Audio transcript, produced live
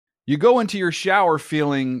You go into your shower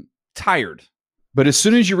feeling tired, but as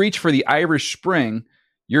soon as you reach for the Irish Spring,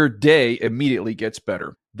 your day immediately gets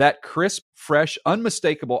better. That crisp, fresh,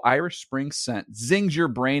 unmistakable Irish Spring scent zings your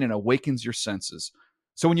brain and awakens your senses.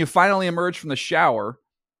 So when you finally emerge from the shower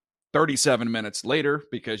 37 minutes later,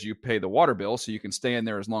 because you pay the water bill so you can stay in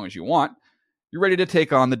there as long as you want, you're ready to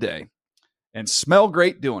take on the day and smell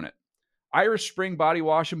great doing it. Irish Spring Body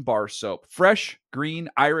Wash and Bar Soap. Fresh, green,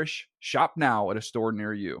 Irish. Shop now at a store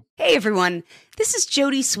near you. Hey, everyone. This is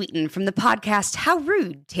Jody Sweeten from the podcast How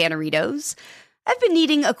Rude, Tanneritos. I've been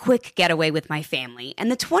needing a quick getaway with my family,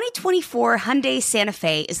 and the 2024 Hyundai Santa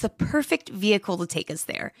Fe is the perfect vehicle to take us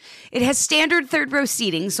there. It has standard third-row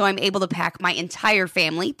seating, so I'm able to pack my entire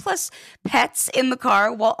family, plus pets, in the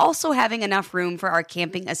car, while also having enough room for our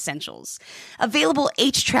camping essentials. Available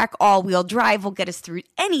H-Track all-wheel drive will get us through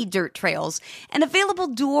any dirt trails, and available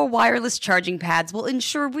dual wireless charging pads will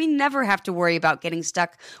ensure we never have to worry about getting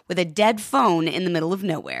stuck with a dead phone in the middle of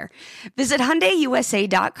nowhere. Visit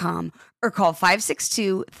HyundaiUSA.com or call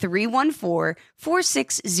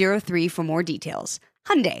 562-314-4603 for more details.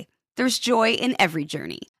 Hyundai, there's joy in every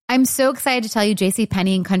journey. I'm so excited to tell you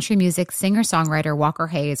JCPenney and country music singer-songwriter Walker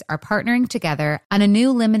Hayes are partnering together on a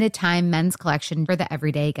new limited-time men's collection for the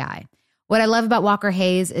everyday guy. What I love about Walker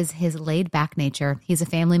Hayes is his laid-back nature. He's a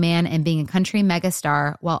family man, and being a country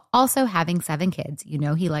megastar while also having 7 kids, you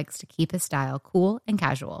know he likes to keep his style cool and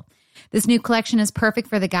casual. This new collection is perfect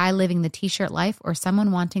for the guy living the t-shirt life or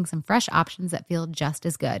someone wanting some fresh options that feel just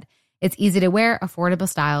as good. It's easy to wear, affordable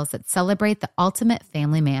styles that celebrate the ultimate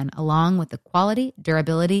family man, along with the quality,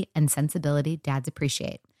 durability, and sensibility dads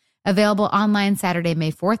appreciate. Available online Saturday,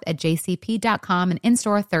 May 4th at jcp.com and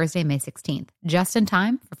in-store Thursday, May 16th. Just in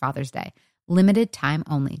time for Father's Day. Limited time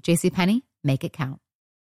only. JCPenney, make it count.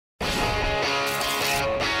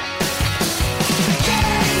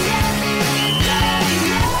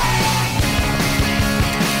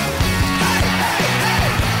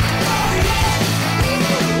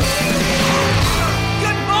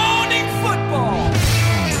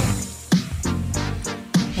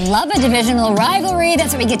 Love a divisional rivalry.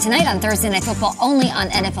 That's what we get tonight on Thursday Night Football, only on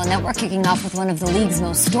NFL Network, kicking off with one of the league's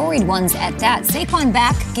most storied ones at that. Saquon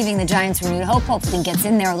back, giving the Giants renewed hope. Hopefully he gets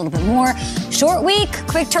in there a little bit more. Short week,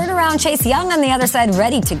 quick turnaround. Chase Young on the other side,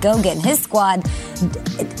 ready to go, getting his squad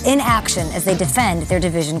in action as they defend their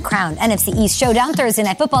division crown. NFC East Showdown, Thursday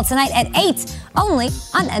Night Football tonight at 8, only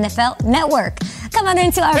on NFL Network. Come on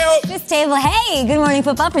into our breakfast table. Hey, Good Morning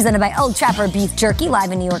Football, presented by Old Trapper Beef Jerky,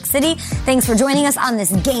 live in New York City. Thanks for joining us on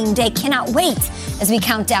this game day. Cannot wait as we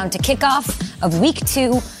count down to kickoff of week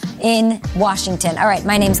 2 in Washington. All right,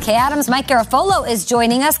 my name's Kay Adams. Mike Garafolo is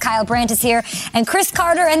joining us. Kyle Brandt is here. And Chris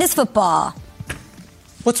Carter and his football.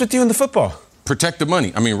 What's with you and the football? Protect the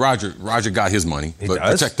money. I mean, Roger got his money, but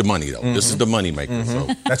protect the money, though. Mm-hmm. This is the money maker. So.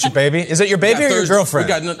 That's your baby? Is it your baby or your girlfriend?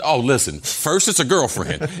 Listen. First it's a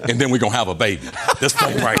girlfriend, and then we're going to have a baby. This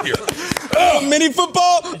thing right here. Mini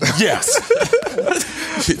football? Yes.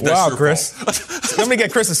 Wow, Chris. Let me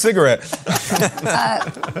get Chris a cigarette.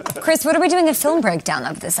 Chris, what are we doing a film breakdown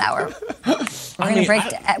of this hour? We're going to break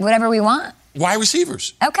whatever we want. Wide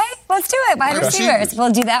receivers. Okay, let's do it. Wide receivers.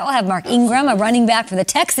 We'll do that. We'll have Mark Ingram, a running back for the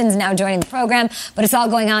Texans, now joining the program. But it's all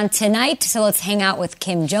going on tonight, so let's hang out with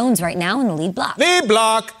Kim Jones right now in the lead block. Lead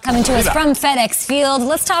block. Coming to us from FedEx Field.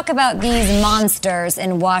 Let's talk about these monsters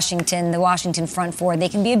in Washington, the Washington front four. They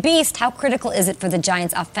can be a beast. How critical is it for the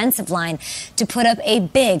Giants' offensive line to put up a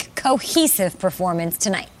big, cohesive performance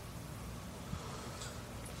tonight?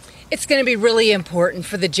 It's going to be really important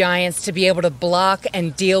for the Giants to be able to block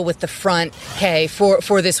and deal with the front, Kay,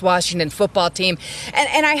 for this Washington football team.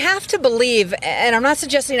 And I have to believe, and I'm not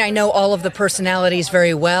suggesting I know all of the personalities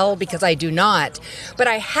very well, because I do not, but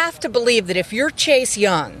I have to believe that if you're Chase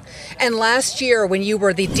Young, and last year when you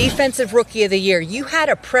were the Defensive Rookie of the Year, you had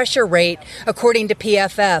a pressure rate, according to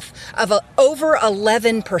PFF, of over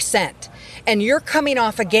 11%. And you're coming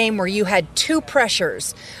off a game where you had 2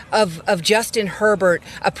 pressures of Justin Herbert,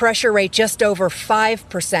 a pressure rate just over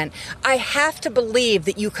 5%. I have to believe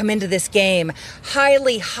that you come into this game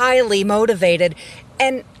highly, highly motivated.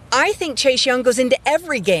 And I think Chase Young goes into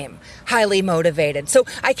every game highly motivated. So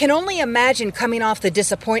I can only imagine coming off the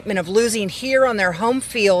disappointment of losing here on their home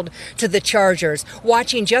field to the Chargers,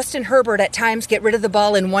 watching Justin Herbert at times get rid of the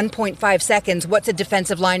ball in 1.5 seconds. What's a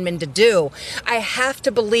defensive lineman to do? I have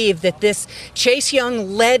to believe that this Chase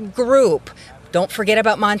Young-led group, don't forget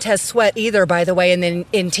about Montez Sweat either, by the way, and the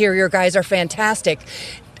interior guys are fantastic.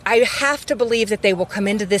 I have to believe that they will come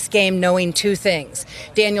into this game knowing two things.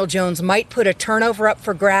 Daniel Jones might put a turnover up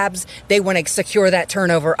for grabs. They want to secure that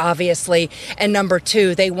turnover, obviously. And number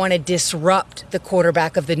two, they want to disrupt the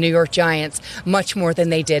quarterback of the New York Giants much more than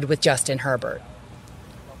they did with Justin Herbert.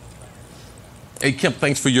 Hey, Kemp,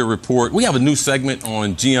 thanks for your report. We have a new segment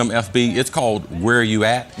on GMFB. It's called Where Are You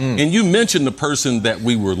At? And you mentioned the person that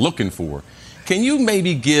we were looking for. Can you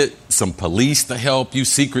maybe get some police to help you,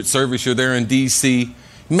 Secret Service? You're there in D.C.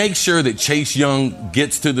 Make sure that Chase Young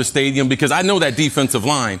gets to the stadium, because I know that defensive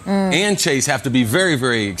line and Chase have to be very,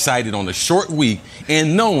 very excited on a short week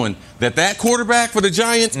and knowing that that quarterback for the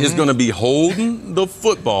Giants is going to be holding the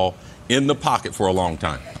football in the pocket for a long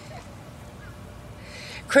time.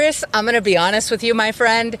 Chris, I'm going to be honest with you, my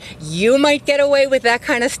friend. You might get away with that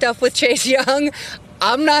kind of stuff with Chase Young.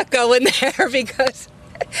 I'm not going there because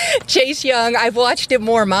Chase Young, I've watched him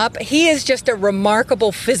warm up. He is just a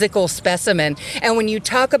remarkable physical specimen. And when you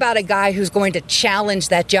talk about a guy who's going to challenge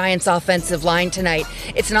that Giants offensive line tonight,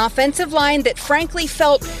 it's an offensive line that frankly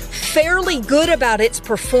felt fairly good about its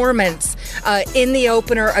performance in the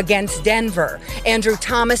opener against Denver. Andrew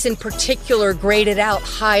Thomas in particular graded out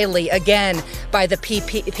highly again by the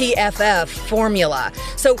PFF formula.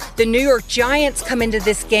 So the New York Giants come into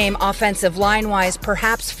this game offensive line-wise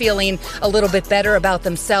perhaps feeling a little bit better about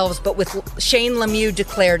themselves, but with Shane Lemieux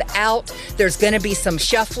declared out, there's going to be some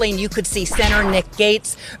shuffling. You could see center Nick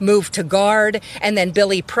Gates move to guard, and then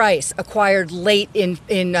Billy Price, acquired late in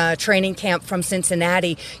training camp from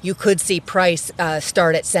Cincinnati. You could see Price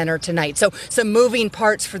start at center tonight. So some moving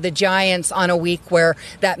parts for the Giants on a week where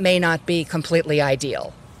that may not be completely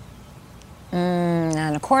ideal.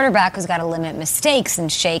 And a quarterback who's got to limit mistakes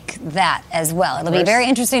and shake that as well. It'll be very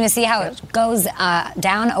interesting to see how it goes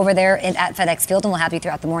down over there at FedEx Field, and we'll have you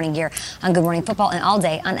throughout the morning here on Good Morning Football and all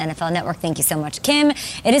day on NFL Network. Thank you so much, Kim.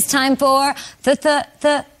 It is time for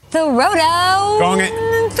the Roto Gong it.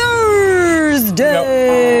 Thursday.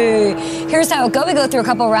 Yep. Here's how it goes. We go through a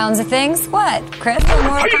couple rounds of things. What, Chris? A little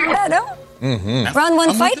more combat? No? Round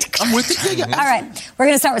one fight? I'm with it. All right. We're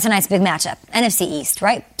going to start with tonight's big matchup. NFC East,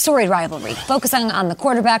 right? Storied rivalry. Focusing on the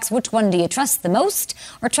quarterbacks, which one do you trust the most?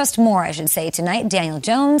 Or trust more, I should say, tonight? Daniel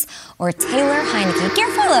Jones or Taylor Heineke?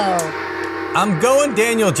 Garofalo. I'm going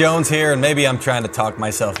Daniel Jones here, and maybe I'm trying to talk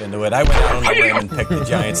myself into it. I went out on a limb and picked the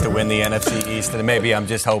Giants to win the NFC East, and maybe I'm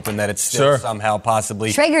just hoping that it's still somehow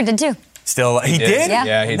possibly... Schrager did too. Still, he did?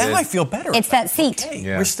 Yeah, he did. Now I feel better. It's that seat. Okay.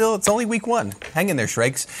 Yeah. It's only week one. Hang in there,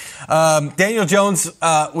 Shrakes. Daniel Jones,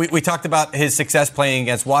 we talked about his success playing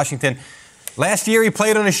against Washington. Last year, he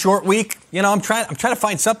played on a short week. You know, I'm trying to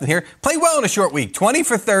find something here. Played well in a short week. 20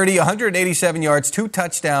 for 30, 187 yards, 2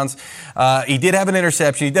 touchdowns. He did have an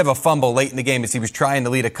interception. He did have a fumble late in the game as he was trying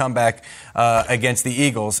to lead a comeback against the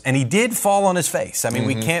Eagles. And he did fall on his face. I mean,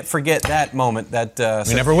 we can't forget that moment.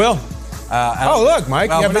 We never will. Look, Mike,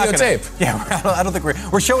 you have videotape. Yeah, I don't think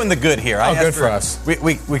we're showing the good here. Good for us.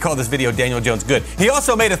 We call this video Daniel Jones good. He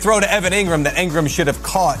also made a throw to Evan Ingram that Ingram should have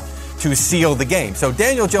caught to seal the game. So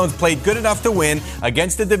Daniel Jones played good enough to win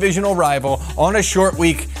against a divisional rival on a short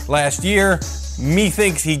week last year. Me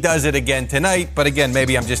thinks he does it again tonight, but again,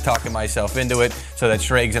 maybe I'm just talking myself into it so that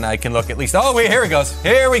Schrags and I can look at least. Oh, wait, here he goes.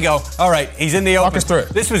 Here we go. All right, he's in the open. Walk us through it.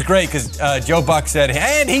 This was great because Joe Buck said,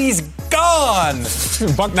 and he's gone.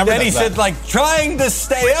 Buck never Then he does that. said, like, trying to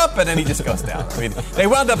stay up, and then he just goes down. I mean, they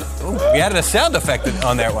wound up, we added a sound effect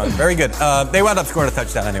on that one. Very good. They wound up scoring a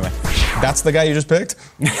touchdown anyway. That's the guy you just picked?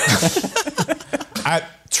 I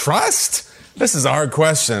trust? This is a hard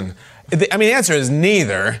question. I mean, the answer is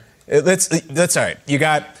neither. That's all right. You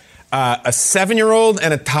got a 7-year-old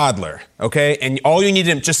and a toddler, okay? And all you need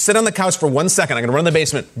to just sit on the couch for 1 second. I'm going to run in the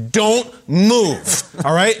basement. Don't move,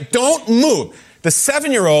 all right? Don't move. The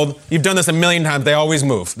 7-year-old, you've done this a million times. They always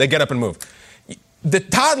move. They get up and move. The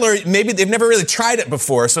toddler, maybe they've never really tried it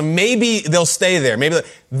before, so maybe they'll stay there. Maybe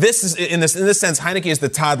this is in this sense, Heineke is the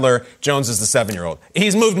toddler, Jones is the 7-year-old.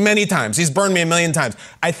 He's moved many times. He's burned me a million times.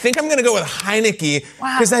 I think I'm going to go with Heineke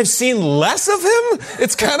because I've seen less of him.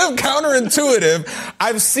 It's kind of counterintuitive.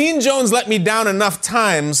 I've seen Jones let me down enough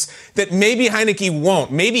times that maybe Heineke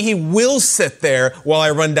won't. Maybe he will sit there while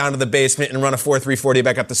I run down to the basement and run a 4.340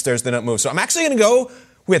 back up the stairs, then don't move. So I'm actually going to go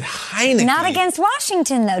with Heineke. Not against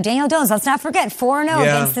Washington, though. Daniel Jones, let's not forget, 4-0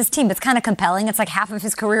 against this team. It's kind of compelling. It's like half of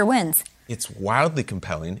his career wins. It's wildly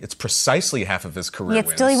compelling. It's precisely half of his career Yet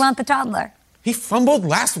wins. Still you want the toddler. He fumbled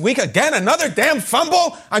last week again. Another damn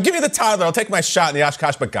fumble. I'll give you the toddler. I'll take my shot in the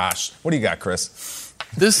Oshkosh Bagosh. What do you got, Chris?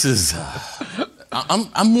 This is...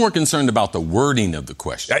 I'm more concerned about the wording of the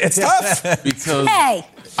question. It's tough. Because, hey.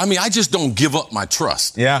 I mean, I just don't give up my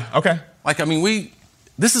trust. Yeah, okay. Like, I mean,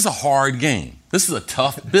 this is a hard game. This is a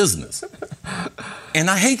tough business. and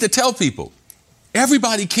I hate to tell people,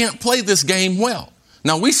 everybody can't play this game well.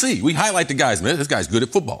 Now, we highlight the guys, man, this guy's good at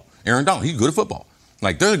football. Aaron Donald, he's good at football.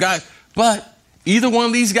 Like, there's a guy, but either one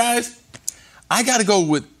of these guys, I got to go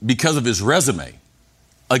with, because of his resume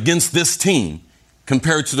against this team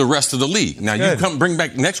compared to the rest of the league. Now, you bring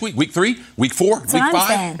back next week, week 3, week 4, week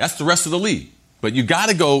 5, that's the rest of the league. But you got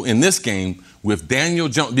to go in this game with Daniel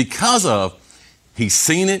Jones because of he's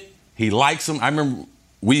seen it, he likes them. I remember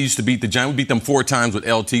we used to beat the Giants. We beat them 4 times with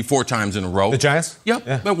LT, 4 times in a row. The Giants? Yep.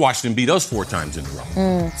 Yeah. But Washington beat us 4 times in a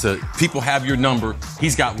row. So people have your number.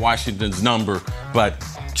 He's got Washington's number. But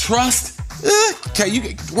trust, okay, you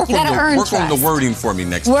work on the wording for me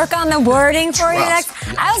next. Work on the wording for you next.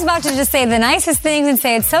 I was about to just say the nicest things and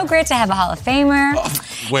say it's so great to have a Hall of Famer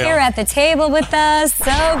here at the table with us.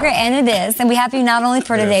 So great. And it is. And we have you not only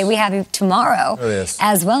for today, we have you tomorrow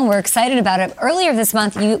as well. And we're excited about it. Earlier this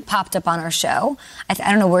month, you popped up on our show. I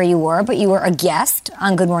don't know where you were, but you were a guest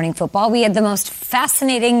on Good Morning Football. We had the most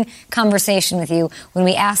fascinating conversation with you when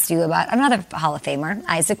we asked you about another Hall of Famer,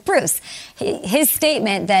 Isaac Bruce. His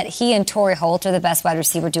statement that he and Torrey Holt are the best wide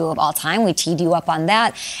receiver duo of all time. We teed you up on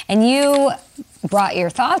that. And you brought your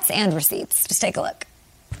thoughts and receipts. Just take a look.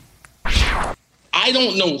 I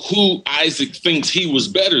don't know who Isaac thinks he was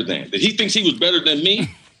better than. That he thinks he was better than me,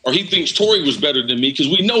 or he thinks Torrey was better than me, because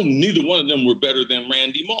we know neither one of them were better than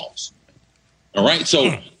Randy Moss. All right?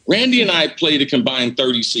 So Randy and I played a combined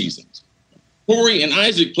 30 seasons. Torrey and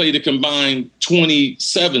Isaac played a combined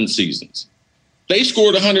 27 seasons. They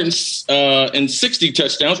scored 160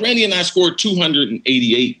 touchdowns. Randy and I scored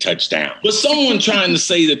 288 touchdowns. But someone trying to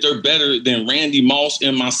say that they're better than Randy Moss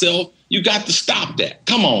and myself, you got to stop that.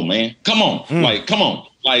 Come on, man. Come on. Like, come on.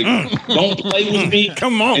 Like, don't play with me.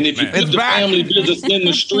 Come on, and if you put the family business in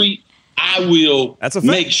the street, I will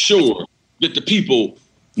make sure that the people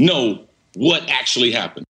know what actually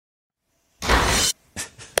happened.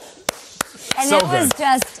 And that was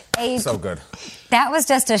just That was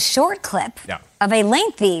just a short clip of a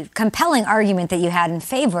lengthy, compelling argument that you had in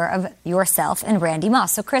favor of yourself and Randy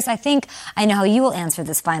Moss. So, Chris, I think I know how you will answer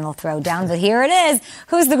this final throwdown, but here it is.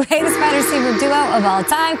 Who's the greatest wide receiver duo of all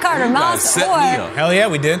time? Carter Moss or hell yeah,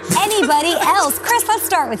 we did. Anybody else? Chris, let's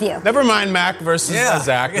start with you. Never mind Mac versus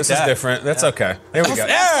Zach. This is different. That's okay. Here we go.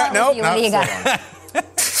 What do you got?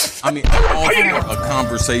 I mean, I'm all for a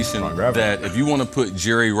conversation that if you want to put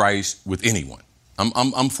Jerry Rice with anyone,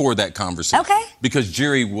 I'm for that conversation. Okay. Because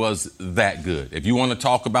Jerry was that good. If you want to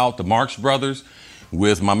talk about the Marx Brothers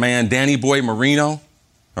with my man Danny Boy Marino,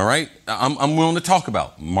 all right, I'm willing to talk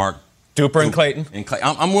about Mark Duper and Clayton.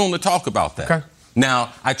 I'm willing to talk about that. Okay.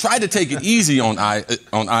 Now, I tried to take it easy on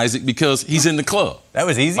Isaac because he's in the club. That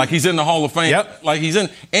was easy. Like he's in the Hall of Fame. Yep. Like he's in,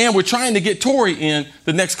 and we're trying to get Torrey in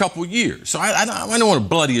the next couple of years. So I don't want to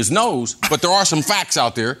bloody his nose, but there are some facts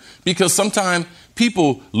out there because sometimes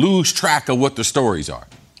people lose track of what the stories are.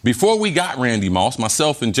 Before we got Randy Moss,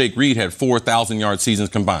 myself and Jake Reed had 4,000-yard seasons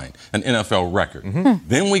combined, an NFL record. Mm-hmm.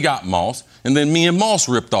 Then we got Moss, and then me and Moss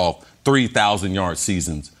ripped off 3,000-yard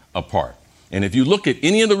seasons apart. And if you look at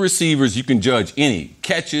any of the receivers, you can judge any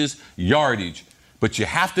catches, yardage, but you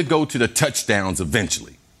have to go to the touchdowns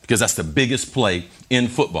eventually because that's the biggest play in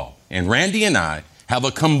football. And Randy and I have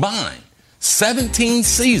a combined 17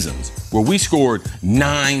 seasons where we scored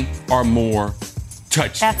 9 or more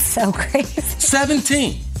touchdowns. That's so crazy.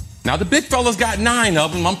 17. Now, the big fella's got 9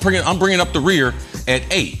 of them. I'm bringing up the rear at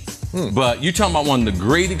 8. But you're talking about one of the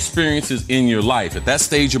great experiences in your life at that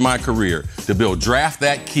stage of my career to be able to draft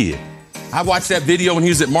that kid. I watched that video when he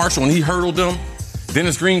was at Marshall and he hurdled them.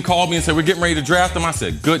 Dennis Green called me and said, we're getting ready to draft him. I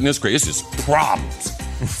said, goodness gracious, it's just problems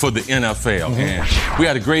for the NFL. And we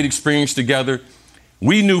had a great experience together.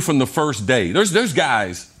 We knew from the first day, there's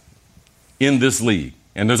guys in this league,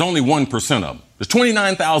 and there's only 1% of them. There's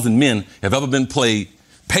 29,000 men have ever been paid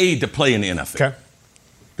to play in the NFL. Okay.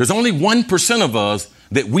 There's only 1% of us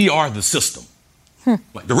that we are the system.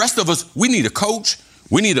 Like the rest of us, we need a coach.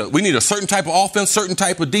 We need a certain type of offense, certain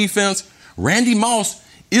type of defense. Randy Moss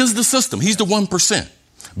is the system. He's the 1%.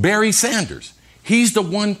 Barry Sanders, he's the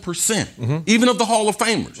 1%, even of the Hall of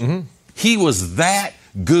Famers. He was that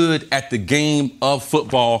good at the game of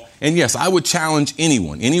football. And yes, I would challenge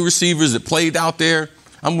anyone, any receivers that played out there.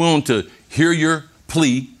 I'm willing to hear your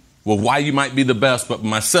plea, well, why you might be the best, but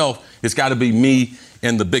myself, it's got to be me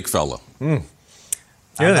and the big fella.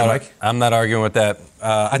 I'm not arguing with that.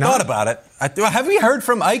 I thought about it. Have we heard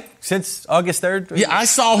from Ike since August 3rd? Yeah, I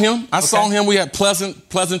saw him. I saw him. We had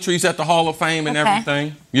pleasantries at the Hall of Fame and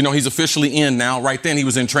everything. You know, he's officially in now. Right then, he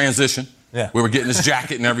was in transition. Yeah. We were getting his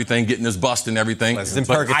jacket and everything, getting his bust and everything. It's in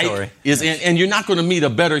purgatory. Ike is in, and you're not going to meet a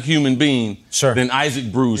better human being than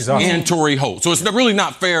Isaac Bruce and Torrey Holt. So it's really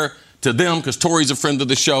not fair to them because Torrey's a friend of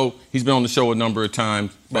the show. He's been on the show a number of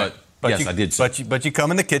times. But yes, I did. But you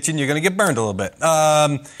come in the kitchen, you're going to get burned a little bit.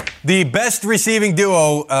 The best receiving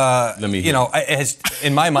duo, has,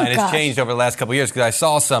 in my mind, has changed over the last couple of years because I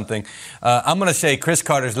saw something. I'm going to say Chris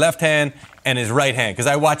Carter's left hand and his right hand because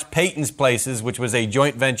I watched Peyton's Places, which was a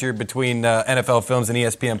joint venture between NFL Films and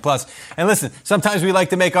ESPN Plus. And listen, sometimes we like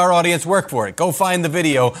to make our audience work for it. Go find the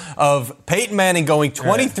video of Peyton Manning going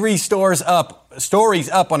 23 stories up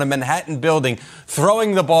on a Manhattan building,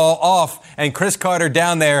 throwing the ball off, and Chris Carter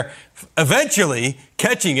down there eventually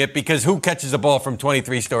catching it because who catches the ball from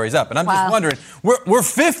 23 stories up? And I'm just wondering, we're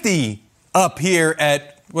 50 up here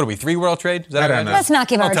at, what are we, 3 World Trade? Is that right? Let's not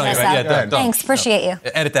give our address out. Yeah, thanks, appreciate you.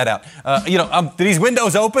 Edit that out. Do these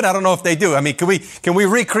windows open? I don't know if they do. I mean, can we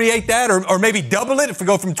recreate that or maybe double it if we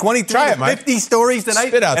go from 23 to 50 stories tonight?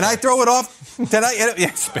 Spit out and there. I throw it off tonight?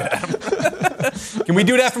 Yeah, spit at them. Can we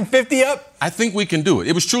do that from 50 up? I think we can do it.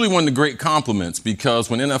 It was truly one of the great compliments because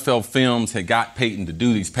when NFL Films had got Peyton to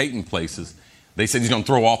do these Peyton Places, they said he's going to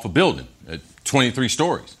throw off a building at 23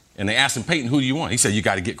 stories. And they asked him, Peyton, who do you want? He said, you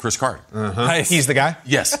got to get Chris Carter. Nice. He's the guy?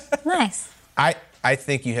 Yes. Nice. I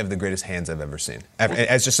think you have the greatest hands I've ever seen.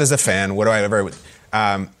 As a fan, what do I ever...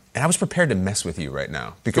 and I was prepared to mess with you right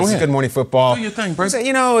now because it's Good Morning Football. Do your thing, bro.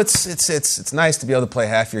 It's nice to be able to play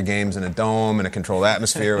half your games in a dome in a controlled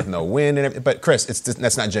atmosphere with no wind and everything. But Chris,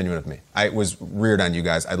 that's not genuine of me. I was reared on you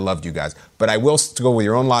guys. I loved you guys. But I will go with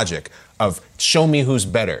your own logic of show me who's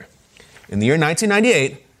better. In the year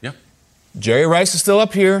 1998, Jerry Rice is still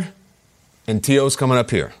up here, and T.O.'s coming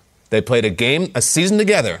up here. They played a season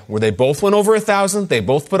together where they both went over 1,000. They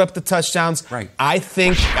both put up the touchdowns. Right. I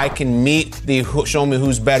think I can meet the show me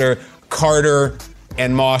who's better Carter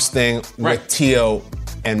and Moss thing with T.O.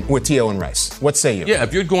 and Rice. What say you? Yeah,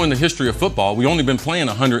 if you're going the history of football, we've only been playing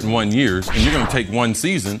 101 years, and you're going to take one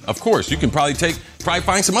season. Of course, you can probably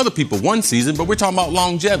find some other people one season, but we're talking about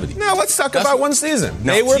longevity. Now let's talk about one season.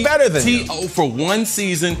 They were better than you. T.O. for one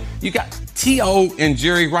season. You got T.O. and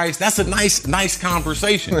Jerry Rice. That's a nice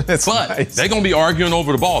conversation. But they're going to be arguing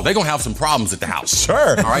over the ball. They're going to have some problems at the house.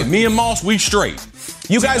 Sure. All right, me and Moss, we straight.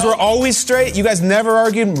 You guys were always straight? You guys never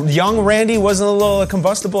argued? Young Randy wasn't a little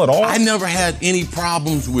combustible at all? I never had any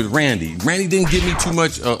problems with Randy. Randy didn't give me too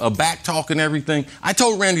much back talk and everything. I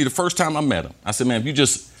told Randy the first time I met him, I said, man,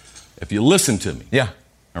 if you listen to me,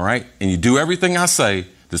 all right, and you do everything I say,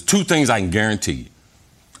 there's 2 things I can guarantee you.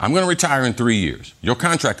 I'm going to retire in 3 years. Your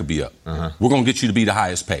contract will be up. We're going to get you to be the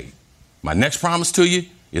highest paid. My next promise to you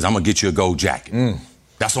is I'm going to get you a gold jacket.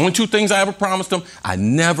 That's the only 2 things I ever promised him. I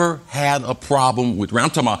never had a problem with Randy. I'm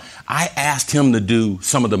talking about, I asked him to do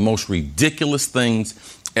some of the most ridiculous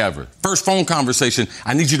things ever. First phone conversation,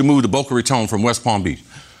 I need you to move to Boca Raton from West Palm Beach.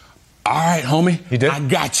 All right, homie. You did? I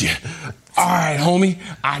got you. All right, homie.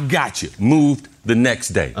 I got you. Moved the next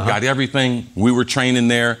day. Got everything. We were training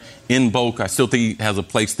there in Boca. I still think he has a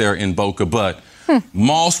place there in Boca, but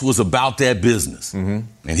Moss was about that business. And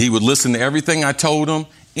he would listen to everything I told him,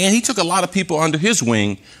 and he took a lot of people under his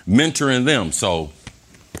wing, mentoring them. So,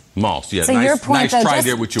 Moss, so your point, nice try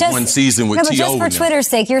there with your one season with T.O. Just for Twitter's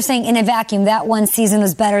sake, you're saying in a vacuum that one season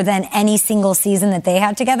was better than any single season that they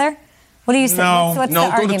had together? What do you say? No, what's the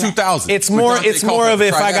argument? Go to 2000. It's more of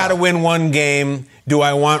if I got to win one game, do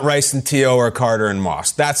I want Rice and T.O. or Carter and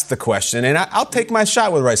Moss? That's the question, and I'll take my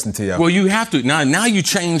shot with Rice and T.O. Well, you have to. Now you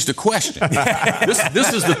change the question.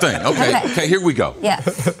 This is the thing. Okay, here we go. Yeah.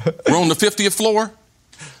 We're on the 50th floor.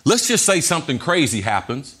 Let's just say something crazy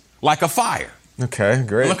happens, like a fire. Okay,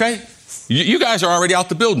 great. Okay? You guys are already out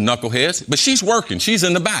the building, knuckleheads, but she's working. She's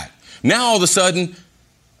in the back. Now, all of a sudden,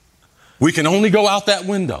 we can only go out that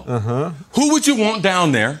window. Who would you want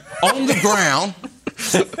down there on the ground?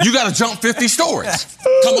 You got to jump 50 stories.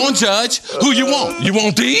 Come on, Judge. Who you want? You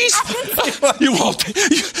want these? You want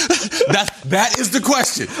that is the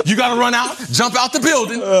question. You got to run out, jump out the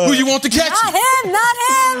building. Who you want to catch? Not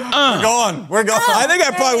him. We're going. I think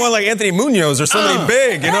I probably want like Anthony Munoz or somebody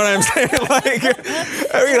big. You know what I'm saying? Like,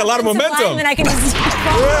 we got a lot of momentum. I can just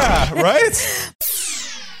yeah, right?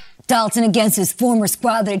 Dalton against his former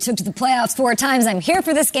squad that he took to the playoffs 4 times. I'm here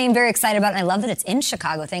for this game, very excited about it, and I love that it's in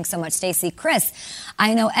Chicago. Thanks so much, Stacey. Chris,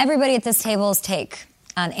 I know everybody at this table's take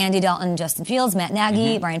on Andy Dalton, Justin Fields, Matt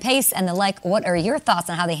Nagy, Ryan Pace, and the like. What are your thoughts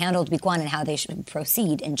on how they handled Week 1 and how they should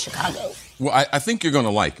proceed in Chicago? Well, I think you're going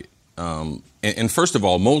to like it. And first of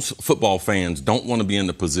all, most football fans don't want to be in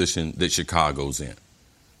the position that Chicago's in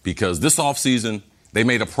because this offseason, they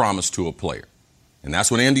made a promise to a player. And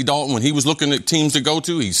that's when Andy Dalton, when he was looking at teams to go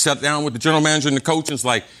to, he sat down with the general manager and the coach and was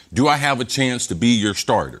like, do I have a chance to be your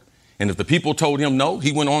starter? And if the people told him no,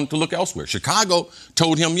 he went on to look elsewhere. Chicago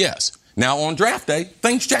told him yes. Now, on draft day,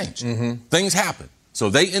 things change. Things happen. So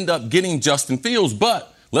they end up getting Justin Fields.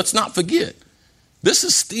 But let's not forget, this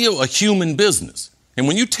is still a human business. And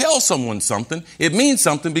when you tell someone something, it means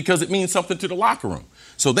something because it means something to the locker room.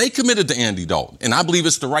 So they committed to Andy Dalton, and I believe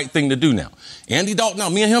it's the right thing to do now. Andy Dalton, now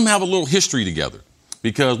me and him have a little history together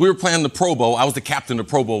because we were playing the Pro Bowl. I was the captain of the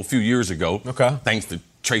Pro Bowl a few years ago. Okay. Thanks to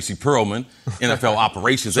Tracy Perlman, NFL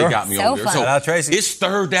operations, they got me So over there. fun. So Shout out, Tracy. it's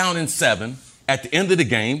 3rd down and 7. At the end of the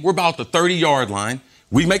game, we're about the 30-yard line.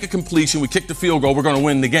 We make a completion. We kick the field goal. We're going to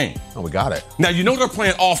win the game. Oh, we got it. Now, you know they're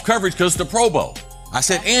playing off coverage because it's the Pro Bowl. I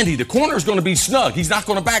said, Andy, the corner's going to be snug. He's not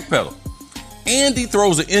going to backpedal. Andy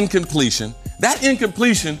throws an incompletion. That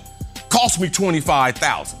incompletion cost me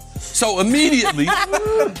 $25,000. So immediately,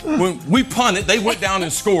 when we punted, they went down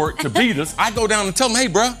and scored to beat us. I go down and tell them, hey,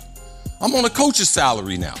 bro, I'm on a coach's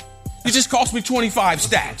salary now. You just cost me 25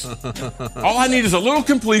 stacks. All I need is a little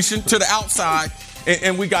completion to the outside,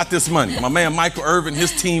 and we got this money. My man Michael Irvin,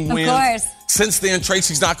 his team wins. Of course. Since then,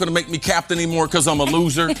 Tracy's not going to make me captain anymore because I'm a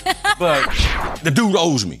loser. But the dude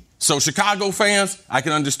owes me. So Chicago fans, I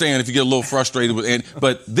can understand if you get a little frustrated with it.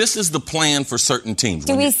 But this is the plan for certain teams.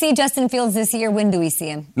 Do we see Justin Fields this year? When do we see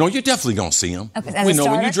him? No, you're definitely going to see him. Okay, as We a know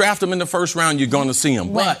when starter? you draft him in the first round, you're going to see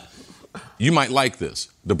him. When? But you might like this.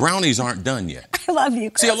 The Brownies aren't done yet. I love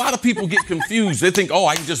you, Chris. See, a lot of people get confused. They think, oh,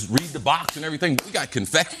 I can just read the box and everything. We got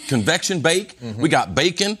convection bake. We got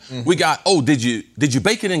bacon. We got, did you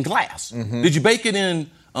bake it in glass? Did you bake it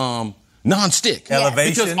in non-stick?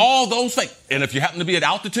 Elevation. Because all those things. And if you happen to be at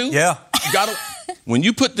altitude, Yeah. you got to, when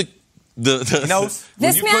you put the knows.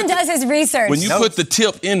 This man does his research. when you put the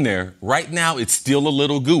tip in there, right now it's still a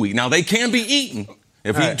little gooey. Now, they can be eaten.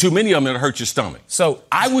 If you eat too many of them, it'll hurt your stomach. So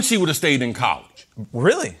I wish he would have stayed in college.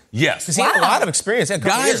 really? Yes. Because he had a lot of experience. He had a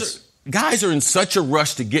couple years. Guys are in such a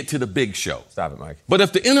rush to get to the big show. Stop it, Mike. But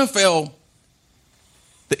if the NFL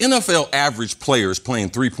average player is playing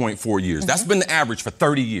 3.4 years, that's been the average for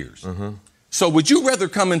 30 years. So would you rather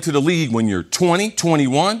come into the league when you're 20,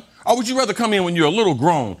 21, or would you rather come in when you're a little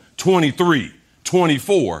grown, 23,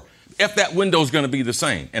 24, if that window's going to be the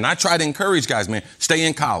same? And I try to encourage guys, man, stay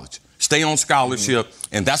in college, stay on scholarship,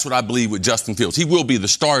 and that's what I believe with Justin Fields. He will be the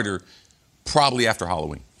starter probably after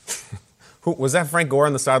Halloween. Who, was that Frank Gore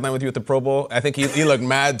on the sideline with you at the Pro Bowl? I think he looked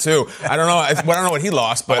mad, too. I don't know. I don't know what he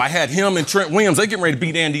lost, but I had him and Trent Williams. They getting ready to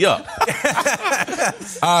beat Andy up.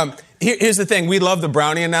 Here's the thing. We love the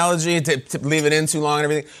brownie analogy to leave it in too long and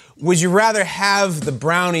everything. Would you rather have the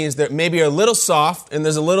brownies that maybe are a little soft and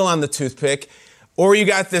there's a little on the toothpick, or you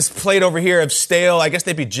got this plate over here of stale, I guess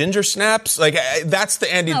they'd be ginger snaps? Like, that's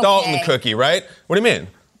the Andy Dalton cookie, right? What do you mean?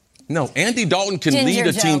 No, Andy Dalton can lead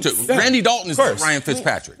a team to... Yeah, Randy Dalton is first. Ryan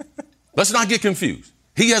Fitzpatrick. Let's not get confused.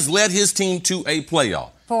 He has led his team to a playoff.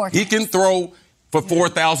 He can throw for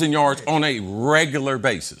 4,000 yards on a regular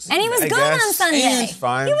basis. And he was good on Sunday.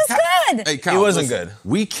 Fine. He was good. Hey, Kyle, He wasn't listen, good.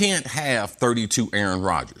 We can't have 32 Aaron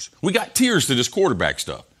Rodgers. We got tiers to this quarterback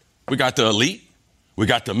stuff. We got the elite, we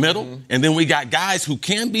got the middle, and then we got guys who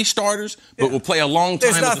can be starters but will play a long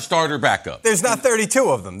time as a starter backup. There's not 32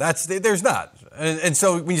 of them. There's not. And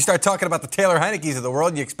so when you start talking about the Taylor Heineke's of the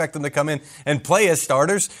world, you expect them to come in and play as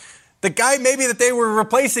starters. The guy maybe that they were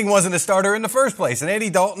replacing wasn't a starter in the first place. And Andy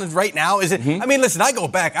Dalton is right now, is it? I mean, listen, I go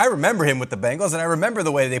back. I remember him with the Bengals, and I remember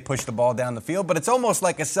the way they pushed the ball down the field. But it's almost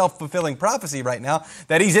like a self-fulfilling prophecy right now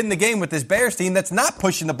that he's in the game with this Bears team that's not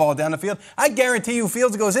pushing the ball down the field. I guarantee you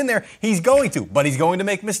Fields goes in there, he's going to. But he's going to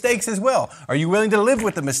make mistakes as well. Are you willing to live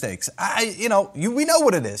with the mistakes? We know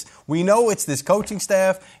what it is. We know it's this coaching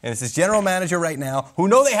staff and it's this general manager right now who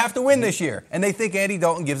know they have to win this year. And they think Andy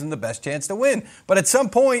Dalton gives them the best chance to win. But at some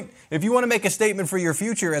point, if you want to make a statement for your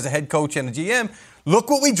future as a head coach and a GM, look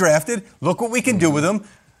what we drafted, look what we can do with them,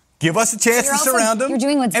 give us a chance to surround them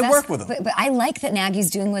and work with them. But I like that Nagy's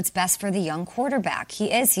doing what's best for the young quarterback. He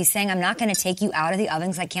is. He's saying, I'm not going to take you out of the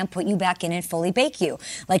ovens. I can't put you back in and fully bake you.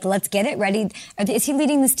 Like, let's get it ready. Is he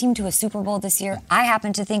leading this team to a Super Bowl this year? I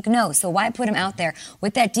happen to think no. So why put him out there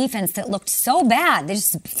with that defense that looked so bad? They're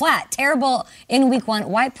just flat, terrible in week one.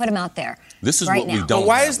 Why put him out there? This is right what now? we don't. But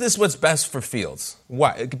why is this what's best for Fields?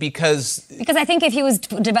 Why? Because I think if he was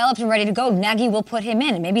developed and ready to go, Nagy will put him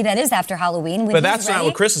in. Maybe that is after Halloween. But that's not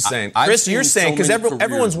what Chris is saying. Chris, you're saying, because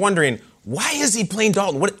everyone's wondering, why is he playing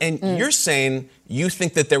Dalton? And you're saying you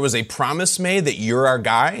think that there was a promise made that you're our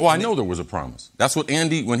guy? Well, I know there was a promise. That's what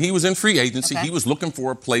Andy, when he was in free agency, he was looking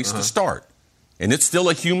for a place to start. And it's still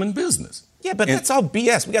a human business. Yeah, but that's all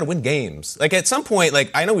BS. We got to win games. Like, at some point, like,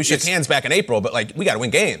 I know we shook hands back in April, but, like, we got to win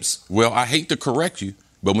games. Well, I hate to correct you,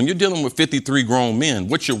 but when you're dealing with 53 grown men,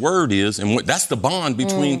 what your word is, and that's the bond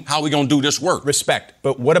between how we going to do this work. Respect.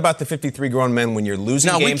 But what about the 53 grown men when you're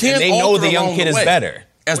losing Now, games we can't and they know alter the young along kid the is way. better?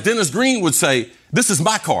 As Dennis Green would say, this is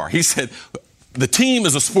my car. He said, the team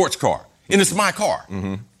is a sports car, and it's my car.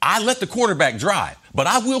 I let the quarterback drive, but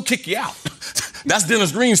I will kick you out. That's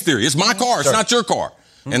Dennis Green's theory. It's my car. It's not your car.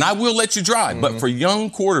 And I will let you drive. But for young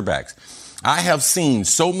quarterbacks, I have seen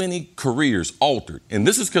so many careers altered. And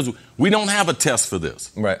this is because we don't have a test for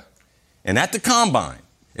this. Right. And at the combine,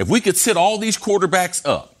 if we could sit all these quarterbacks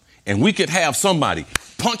up and we could have somebody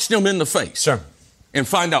punch them in the face and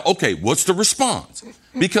find out, okay, what's the response?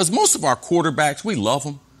 Because most of our quarterbacks, we love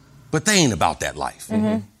them, but they ain't about that life.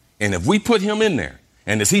 And if we put him in there,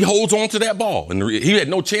 and as he holds on to that ball, and he had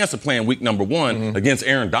no chance of playing week number 1 against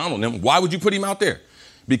Aaron Donald, and why would you put him out there?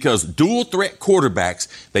 Because dual threat quarterbacks,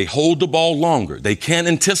 they hold the ball longer. They can't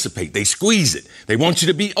anticipate. They squeeze it. They want you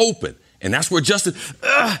to be open. And that's where Justin,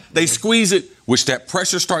 they squeeze it, which that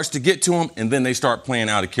pressure starts to get to him, and then they start playing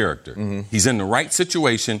out of character. He's in the right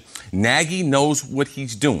situation. Nagy knows what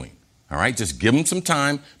he's doing. All right? Just give him some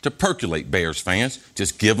time to percolate, Bears fans.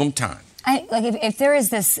 Just give him time. If there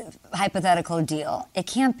is this hypothetical deal, it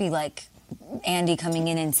can't be like Andy coming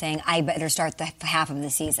in and saying, I better start the half of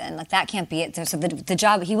the season. Like, that can't be it. So the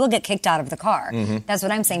job, he will get kicked out of the car. That's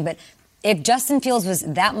what I'm saying. But if Justin Fields was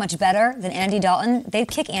that much better than Andy Dalton, they'd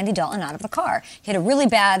kick Andy Dalton out of the car. He had a really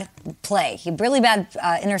bad play. He had a really bad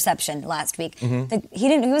interception last week.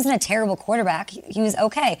 He wasn't a terrible quarterback. He was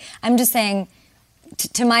okay. I'm just saying,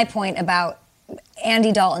 to my point about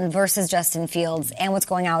Andy Dalton versus Justin Fields and what's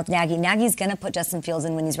going on with Nagy. Nagy's going to put Justin Fields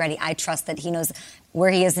in when he's ready. I trust that he knows where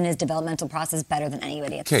he is in his developmental process better than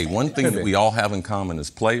anybody. Okay, one thing that we all have in common as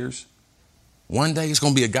players, one day it's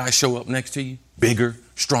going to be a guy show up next to you, bigger,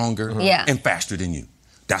 stronger, and faster than you.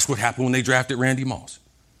 That's what happened when they drafted Randy Moss.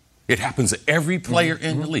 It happens to every player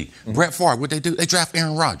in the league. Brett Favre, what they do? They draft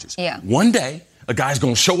Aaron Rodgers. One day, a guy's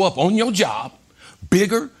going to show up on your job,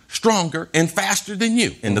 bigger, stronger, and faster than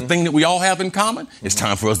you. And the thing that we all have in common, it's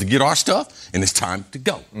time for us to get our stuff, and it's time to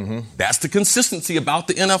go. That's the consistency about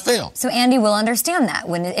the NFL. So Andy will understand that.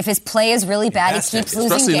 If his play is really bad, he keeps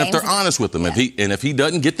losing Especially games. if they're honest with him. If he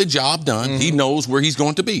doesn't get the job done, he knows where he's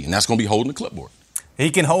going to be, and that's going to be holding the clipboard.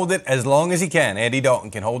 He can hold it as long as he can. Andy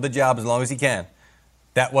Dalton can hold the job as long as he can.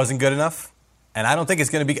 That wasn't good enough. And I don't think it's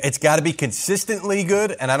going to be – it's got to be consistently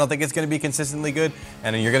good, and I don't think it's going to be consistently good.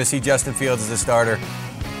 And you're going to see Justin Fields as a starter.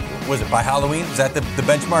 Was it by Halloween? Is that the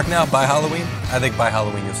benchmark now, by Halloween? I think by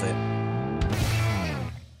Halloween you'll see it.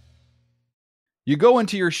 You go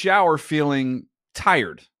into your shower feeling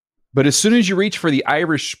tired, but as soon as you reach for the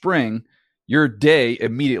Irish Spring, your day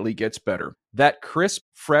immediately gets better. That crisp,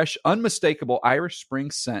 fresh, unmistakable Irish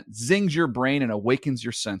Spring scent zings your brain and awakens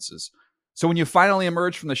your senses. So when you finally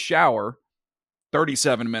emerge from the shower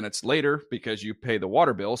 37 minutes later, because you pay the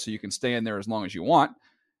water bill so you can stay in there as long as you want,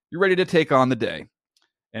 you're ready to take on the day.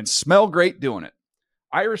 And smell great doing it.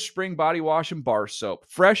 Irish Spring Body Wash and Bar Soap.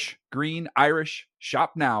 Fresh, green, Irish.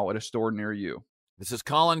 Shop now at a store near you. This is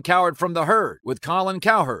Colin Cowherd from The Herd with Colin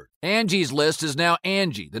Cowherd. Angie's List is now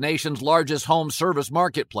Angie, the nation's largest home service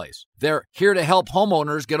marketplace. They're here to help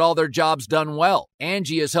homeowners get all their jobs done well.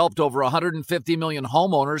 Angie has helped over 150 million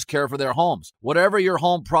homeowners care for their homes. Whatever your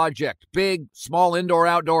home project, big, small, indoor,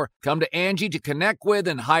 outdoor, come to Angie to connect with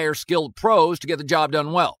and hire skilled pros to get the job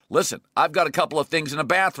done well. Listen, I've got a couple of things in a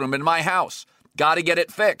bathroom in my house. Got to get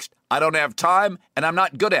it fixed. I don't have time, and I'm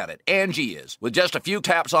not good at it. Angie is. With just a few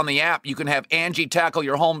taps on the app, you can have Angie tackle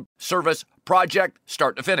your home service project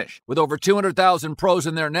start to finish. With over 200,000 pros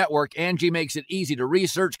in their network, Angie makes it easy to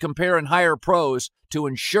research, compare, and hire pros to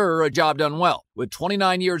ensure a job done well. With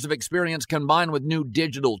 29 years of experience combined with new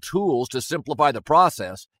digital tools to simplify the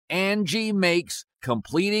process, Angie makes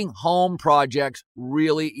completing home projects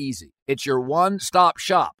really easy. It's your one-stop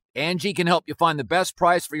shop. Angie can help you find the best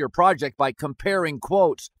price for your project by comparing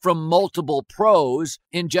quotes from multiple pros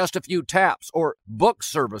in just a few taps, or book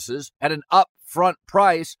services at an upfront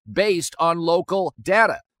price based on local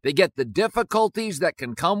data. They get the difficulties that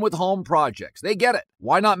can come with home projects. They get it.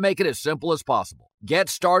 Why not make it as simple as possible? Get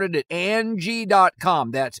started at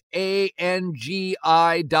Angie.com. That's ANGI.com,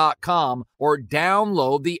 or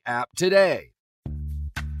download the app today.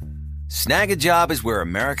 Snag a Job is where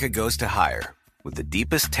America goes to hire, with the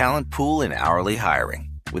deepest talent pool in hourly hiring.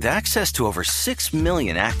 With access to over 6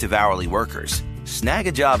 million active hourly workers, Snag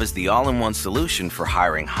a Job is the all-in-one solution for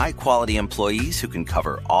hiring high-quality employees who can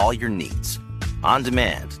cover all your needs. On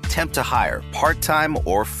demand, temp to hire, part-time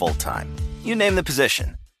or full-time. You name the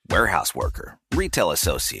position. Warehouse worker, retail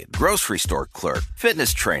associate, grocery store clerk,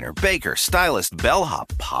 fitness trainer, baker, stylist, bellhop,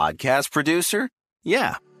 podcast producer.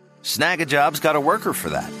 Yeah, Snag a Job's got a worker for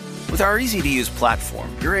that. With our easy-to-use platform,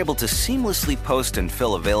 you're able to seamlessly post and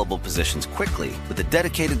fill available positions quickly with a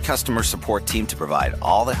dedicated customer support team to provide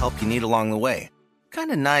all the help you need along the way.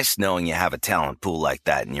 Kind of nice knowing you have a talent pool like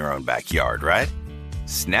that in your own backyard, right?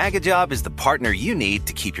 Snagajob is the partner you need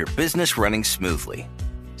to keep your business running smoothly.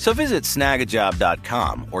 So visit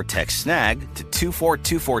snagajob.com or text snag to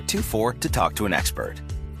 242424 to talk to an expert.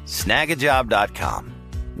 Snagajob.com,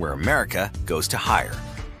 where America goes to hire.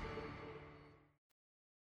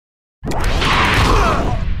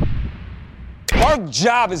 Our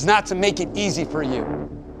job is not to make it easy for you.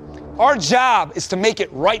 Our job is to make it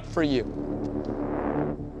right for you.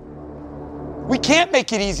 We can't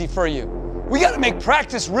make it easy for you. We got to make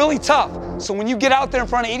practice really tough. So when you get out there in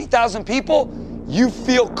front of 80,000 people, you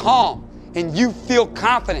feel calm and you feel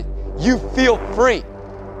confident. You feel free.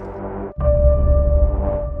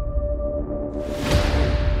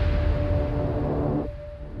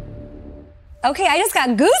 Okay, I just got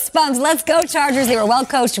goosebumps. Let's go, Chargers. They were well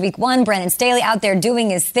coached week one. Brandon Staley out there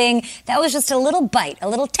doing his thing. That was just a little bite, a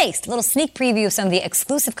little taste, a little sneak preview of some of the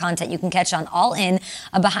exclusive content you can catch on All In,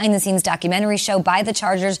 a behind-the-scenes documentary show by the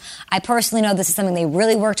Chargers. I personally know this is something they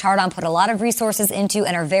really worked hard on, put a lot of resources into,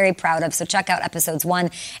 and are very proud of. So check out episodes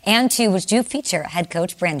 1 and 2, which do feature head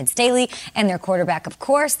coach Brandon Staley and their quarterback, of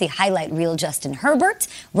course, the highlight reel Justin Herbert,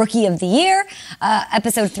 Rookie of the Year.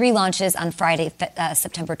 Episode 3 launches on Friday,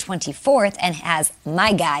 September 24th, and has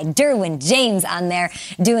my guy, Derwin James, on there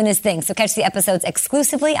doing his thing. So catch the episodes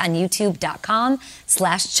exclusively on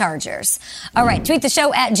youtube.com/Chargers. All right, tweet the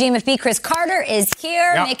show at GMFB. Chris Carter is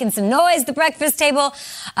here making some noise, the breakfast table.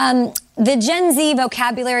 The Gen Z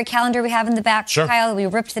vocabulary calendar we have in the back, Kyle, we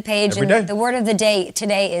ripped the page. Every day. The word of the day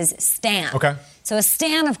today is stan. Okay. So a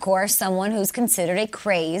stan, of course, someone who's considered a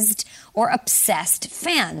crazed or obsessed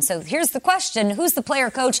fan. So here's the question. Who's the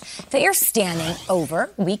player coach that you're standing over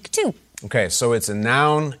week 2? Okay, so it's a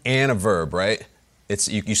noun and a verb, right? It's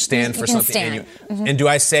you stand for something. Stand. And do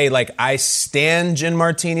I say, like, I stand gin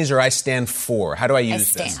martinis or I stand for? How do I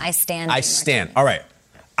use this? I stand. I stand. All right.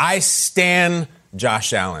 I stand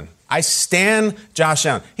Josh Allen. I stand Josh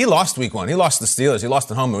Allen. He lost week 1. He lost the Steelers. He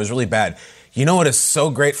lost at home. It was really bad. You know what is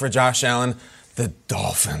so great for Josh Allen? The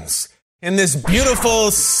Dolphins. In this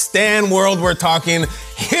beautiful Stan world we're talking,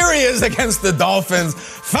 here he is against the Dolphins.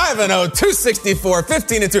 5-0, 264,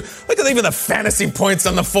 15-2. Look at even the fantasy points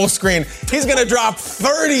on the full screen. He's going to drop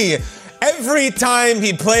 30 every time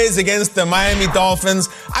he plays against the Miami Dolphins.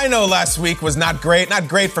 I know last week was not great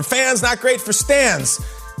for fans, not great for Stans.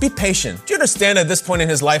 Be patient. Do you understand at this point in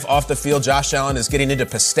his life off the field, Josh Allen is getting into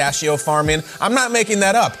pistachio farming? I'm not making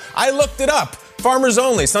that up. I looked it up. Farmers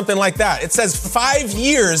only, something like that. It says 5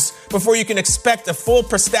 years before you can expect a full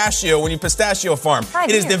pistachio when you pistachio farm.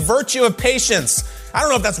 It is the virtue of patience. I don't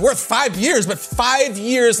know if that's worth 5 years, but 5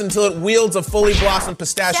 years until it wields a fully blossomed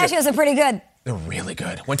pistachio. Pistachios are pretty good. They're really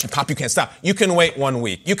good. Once you pop, you can't stop. You can wait 1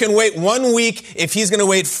 week. You can wait 1 week if he's going to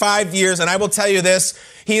wait 5 years. And I will tell you this,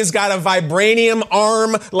 he has got a vibranium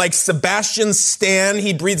arm like Sebastian Stan.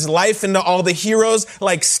 He breathes life into all the heroes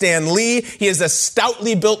like Stan Lee. He is a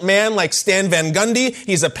stoutly built man like Stan Van Gundy.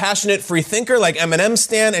 He's a passionate free thinker like Eminem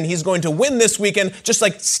Stan. And he's going to win this weekend just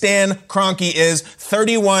like Stan Kroenke is.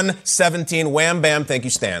 31-17. Wham, bam. Thank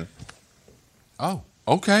you, Stan. Oh.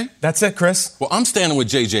 Okay. That's it, Chris. Well, I'm standing with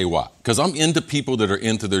J.J. Watt because I'm into people that are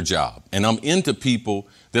into their job. And I'm into people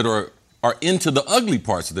that are into the ugly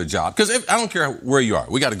parts of their job. Because I don't care where you are.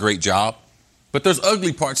 We got a great job. But there's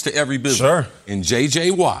ugly parts to every business. Sure. And J.J.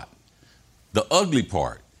 Watt, the ugly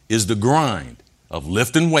part is the grind of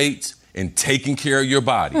lifting weights and taking care of your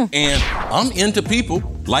body. And I'm into people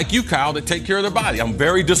like you, Kyle, that take care of their body. I'm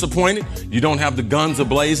very disappointed you don't have the guns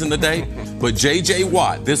ablazing today. But J.J.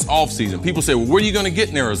 Watt, this offseason, people say, well, where are you going to get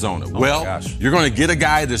in Arizona? You're going to get a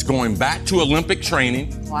guy that's going back to Olympic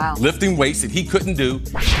training, lifting weights that he couldn't do.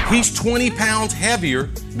 He's 20 pounds heavier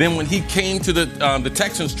than when he came to the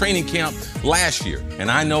Texans training camp last year.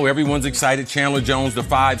 And I know everyone's excited, Chandler Jones, the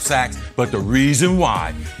 5 sacks, but the reason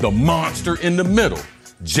why, the monster in the middle,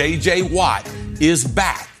 J.J. Watt, is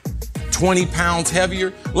back. 20 pounds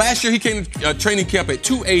heavier. Last year, he came to training camp at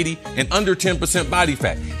 280 and under 10% body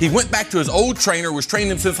fat. He went back to his old trainer, was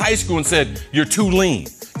training him since high school, and said, you're too lean.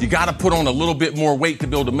 You got to put on a little bit more weight to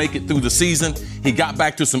be able to make it through the season. He got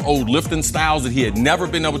back to some old lifting styles that he had never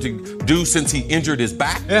been able to do since he injured his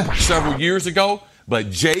back several years ago.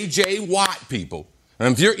 But J.J. Watt, people,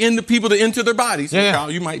 and if you're into people that into their bodies,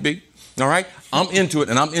 Kyle, you might be, all right? I'm into it,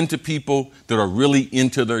 and I'm into people that are really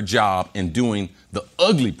into their job and doing the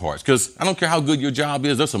ugly parts. Because I don't care how good your job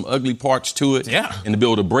is, there's some ugly parts to it. Yeah. And to be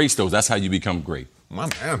able to brace those, that's how you become great. My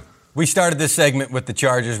man. We started this segment with the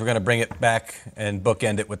Chargers. We're going to bring it back and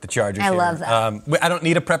bookend it with the Chargers. I love that. I don't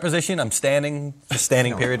need a preposition. I'm standing. The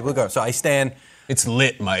standing period. We'll go. So I stand. It's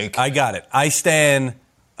lit, Mike. I got it. I stand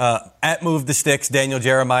At Move the Sticks, Daniel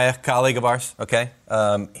Jeremiah, colleague of ours, okay?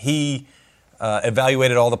 He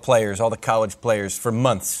evaluated all the players, all the college players for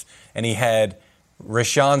months, and he had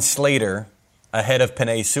Rashawn Slater ahead of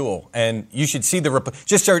Penei Sewell. And you should see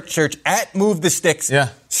just search at Move the Sticks,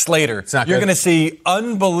 Slater. You're going to see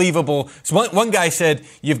unbelievable. So one guy said,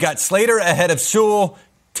 you've got Slater ahead of Sewell.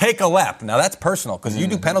 Take a lap. Now, that's personal because you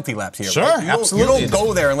do penalty laps here. Sure, right? absolutely. You don't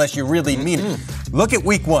go there unless you really mean it. Look at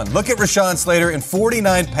week 1. Look at Rashawn Slater in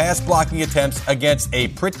 49 pass blocking attempts against a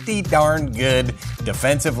pretty darn good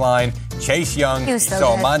defensive line. Chase Young, He was so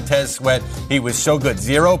saw good. Montez Sweat. He was so good.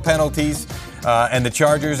 0 penalties. And the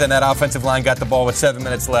Chargers and that offensive line got the ball with 7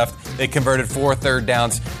 minutes left. They converted 4 third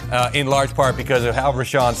downs in large part because of how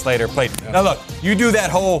Rashawn Slater played. Now, look, you do that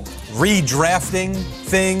whole redrafting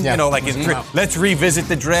thing, let's revisit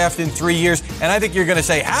the draft in 3 years. And I think you're going to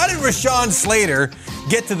say, how did Rashawn Slater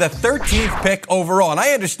get to the 13th pick overall? And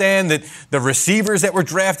I understand that the receivers that were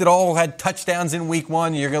drafted all had touchdowns in week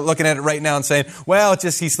 1. You're looking at it right now and saying, well, it's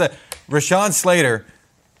just Rashawn Slater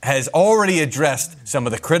has already addressed some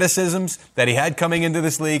of the criticisms that he had coming into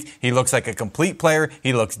this league. He looks like a complete player.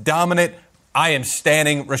 He looks dominant. I am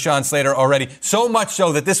standing Rashawn Slater already, so much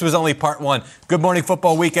so that this was only part 1. Good Morning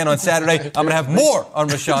Football Weekend on Saturday. I'm going to have more on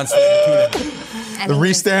Rashawn Slater. The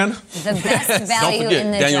restand? The best value Don't forget,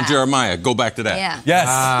 in the Daniel draft. Jeremiah. Go back to that. Yeah. Yes.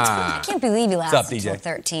 I can't believe he What's up, lasted until DJ?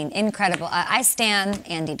 13. Incredible. I stan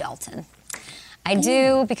Andy Dalton. I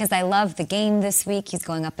do because I love the game this week. He's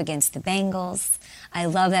going up against the Bengals. I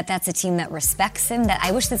love that that's a team that respects him. That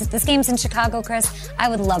I wish this game's in Chicago, Chris. I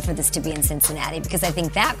would love for this to be in Cincinnati because I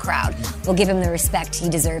think that crowd will give him the respect he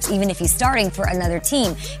deserves, even if he's starting for another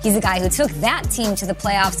team. He's a guy who took that team to the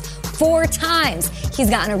playoffs 4 times. He's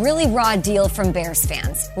gotten a really raw deal from Bears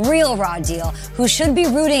fans. Real raw deal. Who should be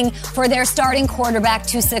rooting for their starting quarterback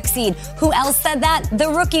to succeed. Who else said that? The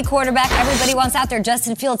rookie quarterback everybody wants out there.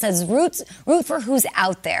 Justin Fields says root for who's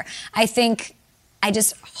out there. I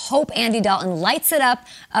just hope Andy Dalton lights it up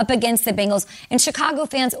against the Bengals. And Chicago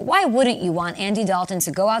fans, why wouldn't you want Andy Dalton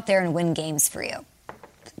to go out there and win games for you?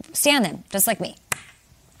 Stand them, just like me.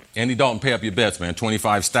 Andy Dalton, pay up your bets, man.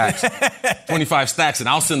 25 stacks. 25 stacks, and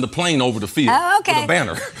I'll send the plane over the field Oh, okay. with a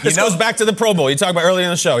banner. This goes back to the Pro Bowl. You talked about earlier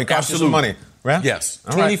in the show. He cost you some money. Right? Yes.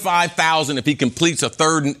 All right. $25,000 if he completes a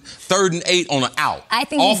third and 8 on an out. I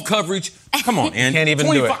think off coverage. Come on, Andy. Can't even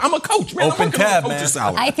do it. I'm a coach, man. Open I'm tab, a man.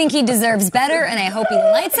 salary. I think he deserves better, and I hope he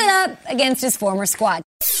lights it up against his former squad.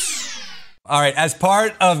 All right, as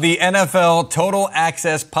part of the NFL Total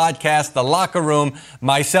Access podcast, The Locker Room,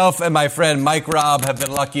 myself and my friend Mike Robb have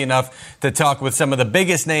been lucky enough to talk with some of the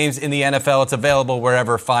biggest names in the NFL. It's available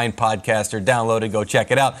wherever fine podcasts are downloaded. Go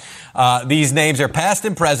check it out. These names are past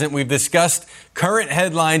and present. We've discussed current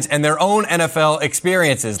headlines and their own NFL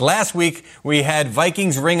experiences. Last week, we had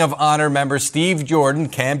Vikings Ring of Honor member Steve Jordan,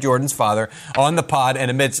 Cam Jordan's father, on the pod. And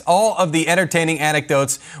amidst all of the entertaining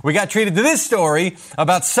anecdotes, we got treated to this story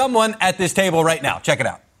about someone at this table right now. Check it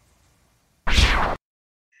out.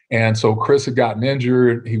 And so Chris had gotten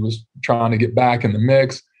injured. He was trying to get back in the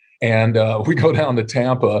mix. And we go down to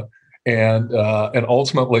Tampa and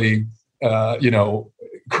ultimately,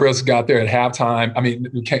 Chris got there at halftime. I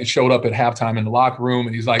mean, showed up at halftime in the locker room,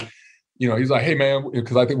 and he's like, hey, man,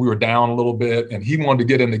 because I think we were down a little bit, and he wanted to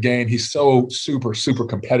get in the game. He's so super, super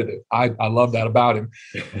competitive. I love that about him.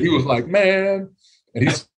 He was like, man, and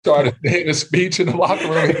he started hitting a speech in the locker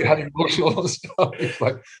room. He got emotional and stuff. He's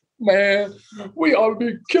like, man, we ought to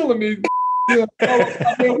be killing these. We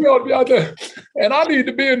ought to be out there. And I need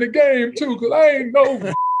to be in the game, too, because I ain't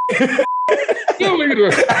no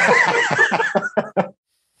cheerleader.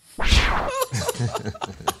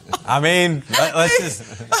 I mean,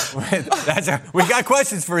 we got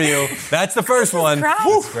questions for you. That's the first one.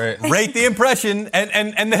 Rate the impression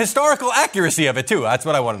and the historical accuracy of it, too. That's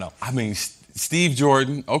what I want to know. I mean, Steve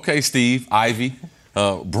Jordan, okay, Steve, Ivy,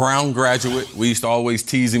 Brown graduate. We used to always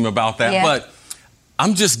tease him about that. Yeah. But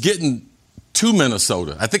I'm just getting to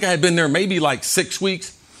Minnesota. I think I had been there maybe like 6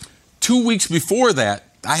 weeks. 2 weeks before that,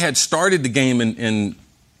 I had started the game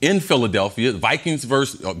in Philadelphia, Vikings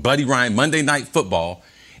versus Buddy Ryan, Monday Night Football,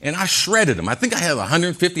 and I shredded them. I think I had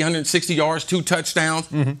 150, 160 yards, 2 touchdowns.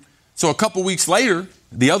 Mm-hmm. So a couple weeks later,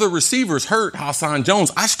 the other receivers hurt, Hassan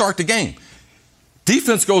Jones. I start the game.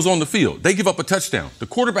 Defense goes on the field. They give up a touchdown. The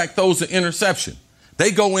quarterback throws an interception.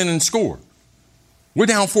 They go in and score. We're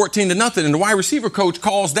down 14-0, and the wide receiver coach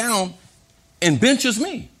calls down and benches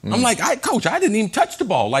me. I'm like, Coach, I didn't even touch the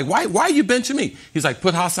ball. Like, why are you benching me? He's like,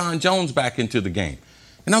 put Hassan Jones back into the game.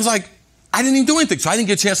 And I was like, I didn't even do anything. So I didn't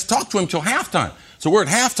get a chance to talk to him until halftime. So we're at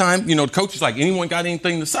halftime. The coach is like, anyone got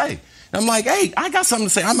anything to say? And I'm like, hey, I got something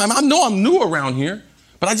to say. I know I'm new around here,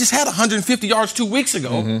 but I just had 150 yards 2 weeks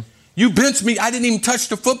ago. You benched me. I didn't even touch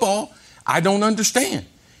the football. I don't understand.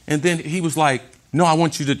 And then he was like, no, I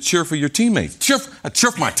want you to cheer for your teammates. Cheer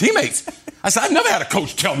for my teammates? I said, I've never had a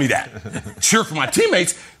coach tell me that. Cheer for my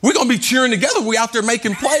teammates? We're going to be cheering together. We out there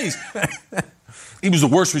making plays. He was the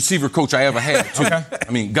worst receiver coach I ever had, too. Okay.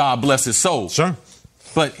 I mean, God bless his soul. Sure.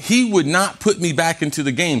 But he would not put me back into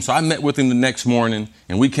the game. So I met with him the next morning,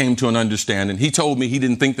 and we came to an understanding. He told me he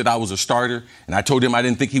didn't think that I was a starter, and I told him I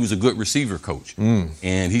didn't think he was a good receiver coach.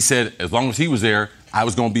 And he said as long as he was there, I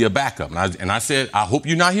was going to be a backup. And I said, I hope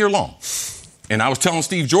you're not here long. And I was telling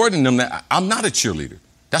Steve Jordan and them that I'm not a cheerleader.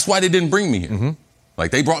 That's why they didn't bring me here.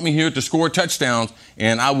 Like, they brought me here to score touchdowns,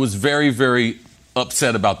 and I was very, very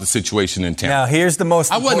upset about the situation in Tampa. Now, here's the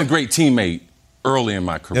most I wasn't a great teammate early in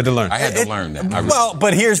my career. You had to learn. I had to learn that. Well,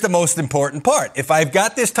 but here's the most important part. If I've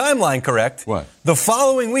got this timeline correct, what? The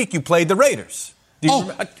following week you played the Raiders.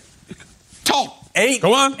 Talk.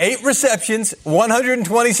 Go on. 8 receptions,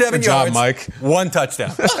 127 Good job, yards, Mike. 1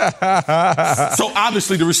 touchdown. So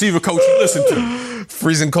obviously the receiver coach you listen to.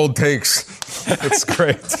 Freezing cold takes. That's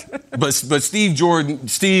great. But Steve Jordan,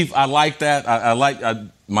 I like that. I like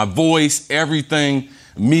my voice, everything.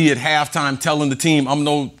 Me at halftime telling the team I'm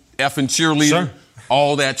no effing cheerleader. Sure.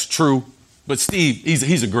 All that's true. But Steve,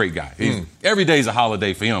 he's a great guy. Every day's a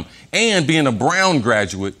holiday for him. And being a Brown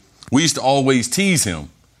graduate, we used to always tease him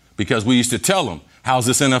because we used to tell him, how's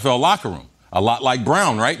this NFL locker room? A lot like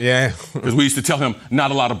Brown, right? Yeah. Because we used to tell him,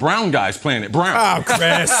 not a lot of Brown guys playing at Brown. Oh,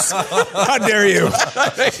 Chris. How dare you?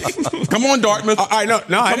 Come on, Dartmouth.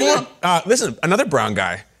 Come on. Listen, another Brown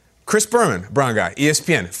guy. Chris Berman, Brown guy,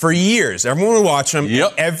 ESPN. For years, everyone would watch him.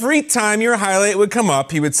 Yep. Every time your highlight would come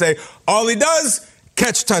up, he would say, all he does,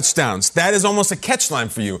 catch touchdowns. That is almost a catch line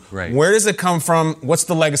for you. Right. Where does it come from? What's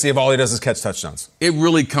the legacy of all he does is catch touchdowns? It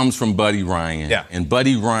really comes from Buddy Ryan. Yeah. And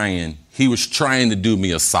Buddy Ryan, he was trying to do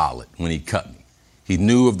me a solid when he cut me. He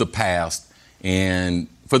knew of the past. And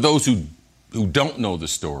for those who don't know the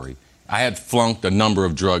story, I had flunked a number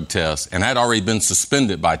of drug tests, and I had already been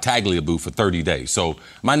suspended by Tagliabue for 30 days. So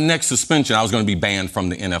my next suspension, I was going to be banned from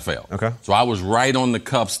the NFL. Okay. So I was right on the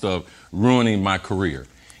cusp of ruining my career.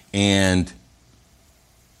 And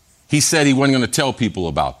he said he wasn't going to tell people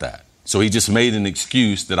about that. So he just made an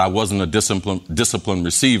excuse that I wasn't a disciplined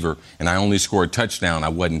receiver and I only scored a touchdown. I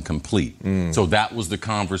wasn't complete. So that was the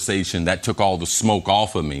conversation that took all the smoke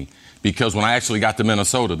off of me, because when I actually got to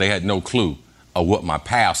Minnesota, they had no clue of what my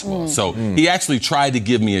past was. So he actually tried to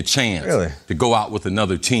give me a chance to go out with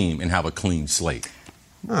another team and have a clean slate.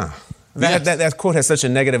 That quote has such a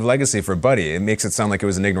negative legacy for Buddy. It makes it sound like it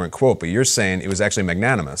was an ignorant quote, but you're saying it was actually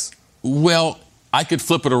magnanimous. Well, I could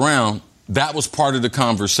flip it around. That was part of the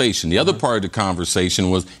conversation. The other part of the conversation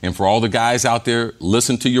was, and for all the guys out there,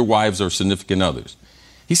 listen to your wives or significant others.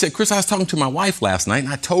 He said, Chris, I was talking to my wife last night,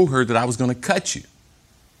 and I told her that I was going to cut you.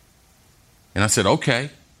 And I said,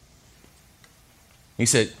 okay. He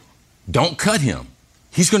said, don't cut him.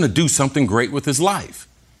 He's going to do something great with his life.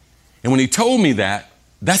 And when he told me that,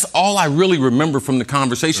 that's all I really remember from the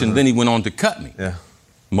conversation. Then he went on to cut me. Yeah.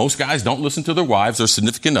 Most guys don't listen to their wives or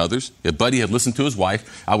significant others. If Buddy had listened to his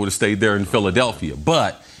wife, I would have stayed there in Philadelphia.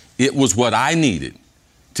 But it was what I needed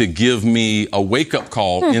to give me a wake-up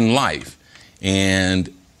call in life.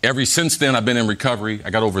 And ever since then, I've been in recovery. I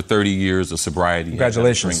got over 30 years of sobriety.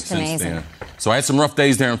 Congratulations. Since then. So I had some rough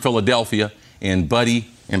days there in Philadelphia, and Buddy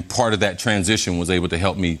and part of that transition was able to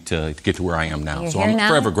help me to get to where I am now. You're so here I'm now.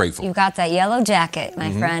 forever grateful. You got that yellow jacket,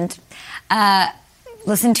 my friend.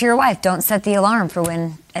 Listen to your wife. Don't set the alarm for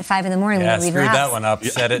when at 5 a.m. when you leave screwed your house. that one up.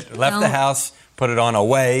 Set it, left the house, put it on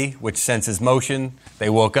away, which senses motion. They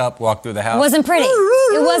woke up, walked through the house. It wasn't pretty.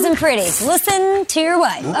 It wasn't pretty. Listen to your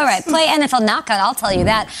wife. All right, play NFL Knockout. I'll tell you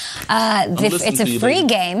that. It's a free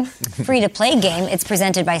game, free-to-play game. It's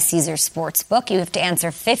presented by Caesars Sportsbook. You have to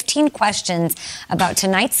answer 15 questions about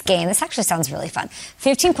tonight's game. This actually sounds really fun.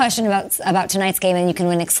 15 questions about tonight's game, and you can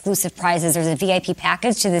win exclusive prizes. There's a VIP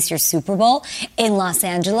package to this year's Super Bowl in Los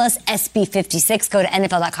Angeles, SB56. Go to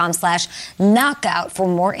NFL.com/knockout for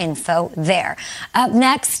more info there. Up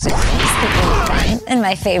next, and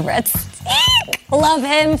my favorites. Love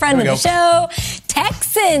him, friend of the show.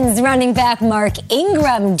 Texans running back Mark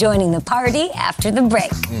Ingram joining the party after the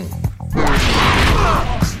break.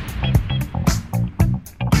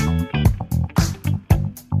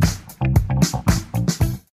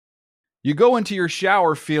 You go into your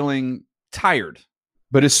shower feeling tired,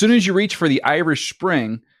 but as soon as you reach for the Irish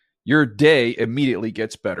Spring, your day immediately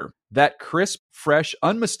gets better. That crisp, fresh,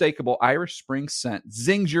 unmistakable Irish Spring scent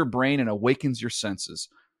zings your brain and awakens your senses.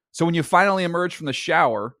 So when you finally emerge from the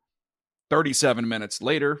shower, 37 minutes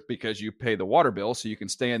later, because you pay the water bill so you can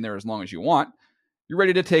stay in there as long as you want, you're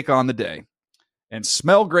ready to take on the day and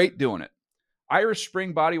smell great doing it. Irish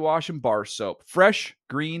Spring Body Wash and Bar Soap. Fresh,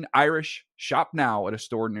 green, Irish. Shop now at a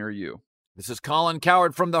store near you. This is Colin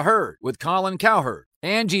Cowherd from The Herd with Colin Cowherd.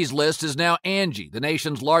 Angie's List is now Angie, the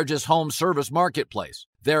nation's largest home service marketplace.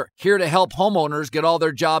 They're here to help homeowners get all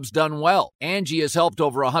their jobs done well. Angie has helped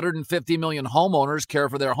over 150 million homeowners care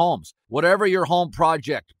for their homes. Whatever your home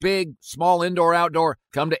project, big, small, indoor, outdoor,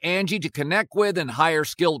 come to Angie to connect with and hire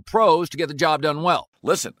skilled pros to get the job done well.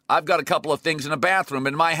 Listen, I've got a couple of things in a bathroom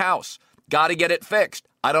in my house. Got to get it fixed.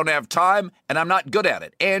 I don't have time, and I'm not good at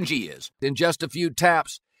it. Angie is. In just a few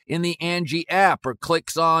taps in the Angie app or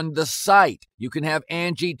clicks on the site, you can have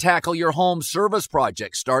Angie tackle your home service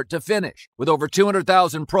project start to finish. With over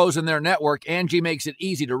 200,000 pros in their network, Angie makes it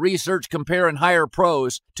easy to research, compare, and hire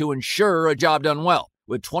pros to ensure a job done well.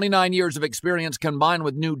 With 29 years of experience combined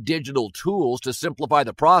with new digital tools to simplify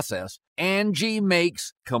the process, Angie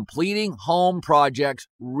makes completing home projects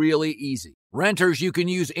really easy. Renters, you can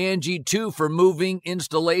use Angie too for moving,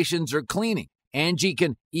 installations, or cleaning. Angie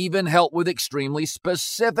can even help with extremely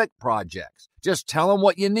specific projects. Just tell them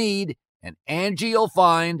what you need, and Angie will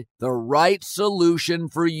find the right solution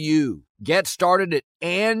for you. Get started at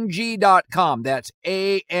Angie.com. That's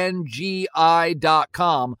ANGI.com,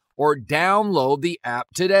 or download the app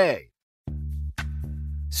today.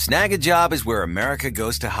 Snag a Job is where America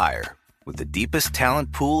goes to hire, with the deepest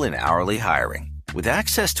talent pool in hourly hiring. With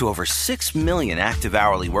access to over 6 million active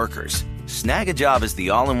hourly workers, Snag a Job is the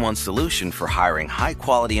all-in-one solution for hiring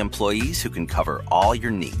high-quality employees who can cover all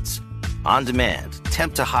your needs. On demand,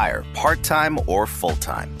 temp to hire, part-time or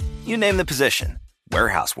full-time. You name the position.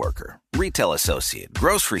 Warehouse worker, retail associate,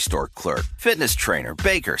 grocery store clerk, fitness trainer,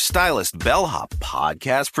 baker, stylist, bellhop,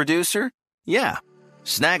 podcast producer. Yeah,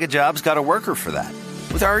 Snag a Job's got a worker for that.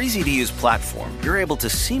 With our easy-to-use platform, you're able to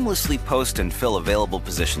seamlessly post and fill available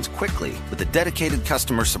positions quickly with a dedicated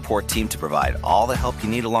customer support team to provide all the help you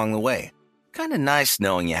need along the way. Kind of nice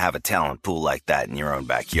knowing you have a talent pool like that in your own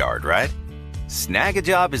backyard, right? Snag a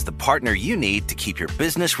Job is the partner you need to keep your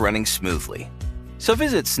business running smoothly. So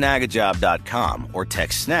visit snagajob.com or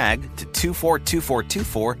text SNAG to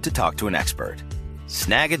 242424 to talk to an expert.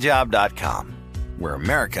 Snagajob.com, where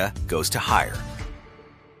America goes to hire.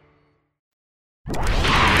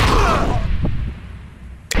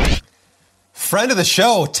 Friend of the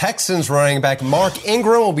show, Texans running back Mark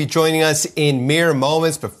Ingram will be joining us in mere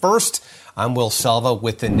moments. But first, I'm Will Selva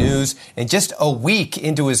with the news. And just a week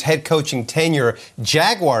into his head coaching tenure,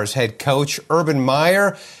 Jaguars head coach Urban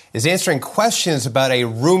Meyer is answering questions about a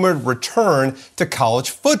rumored return to college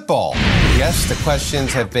football. Yes, the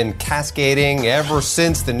questions have been cascading ever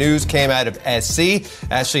since the news came out of SC.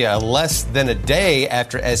 Actually, less than a day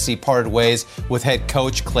after SC parted ways with head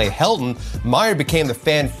coach Clay Helton, Meyer became the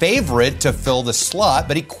fan favorite to fill the slot,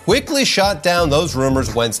 but he quickly shot down those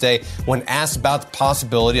rumors Wednesday when asked about the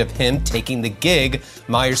possibility of him taking the gig.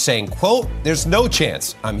 Meyer saying, quote, "There's no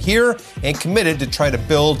chance. I'm here and committed to try to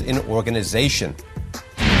build an organization."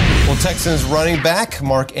 Well, Texans running back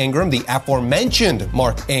Mark Ingram, the aforementioned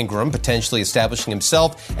Mark Ingram, potentially establishing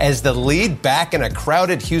himself as the lead back in a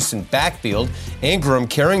crowded Houston backfield. Ingram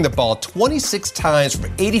carrying the ball 26 times for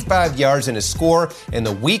 85 yards in a score in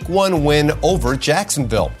the Week 1 win over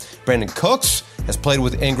Jacksonville. Brandon Cooks has played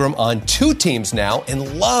with Ingram on 2 teams now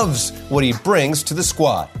and loves what he brings to the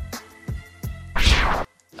squad.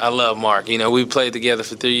 I love Mark. You know, we played together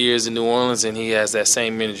for 3 years in New Orleans, and he has that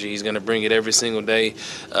same energy. He's going to bring it every single day.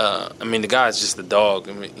 The guy's just a dog.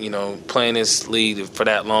 Playing this league for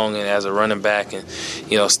that long and as a running back and,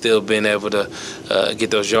 still being able to get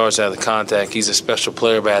those yards out of the contact. He's a special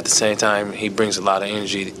player, but at the same time, he brings a lot of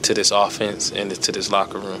energy to this offense and to this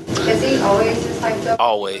locker room. Is he always just hyped up?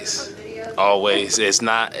 Always. It's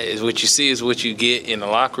not what you see is what you get in the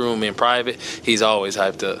locker room in private. He's always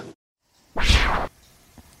hyped up.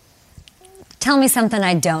 Tell me something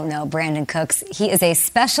I don't know, Brandon Cooks. He is a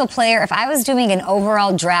special player. If I was doing an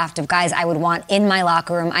overall draft of guys I would want in my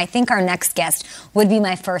locker room, I think our next guest would be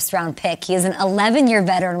my first-round pick. He is an 11-year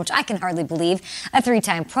veteran, which I can hardly believe, a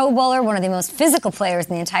 3-time Pro Bowler, one of the most physical players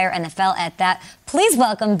in the entire NFL at that. Please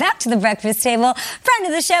welcome back to the breakfast table, friend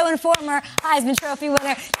of the show and former Heisman Trophy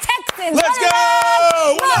winner, Texans. Let's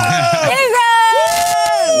go!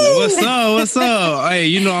 What's up?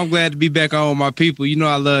 Hey, I'm glad to be back on with my people.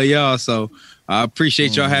 I love y'all, so I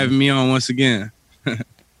appreciate y'all having me on once again.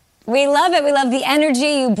 We love it. We love the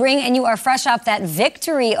energy you bring, and you are fresh off that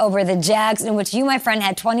victory over the Jags, in which you, my friend,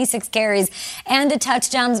 had 26 carries and a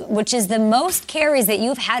touchdown, which is the most carries that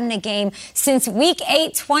you've had in a game since Week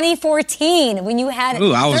 8, 2014, when you had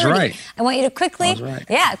 30. I was right. I want you to quickly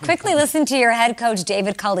listen to your head coach,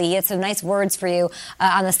 David Culley. He had some nice words for you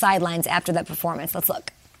on the sidelines after that performance. Let's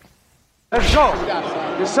look. Let's go.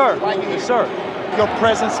 Yes, sir. Yes, sir. Your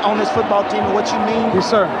presence on this football team and what you mean. Yes,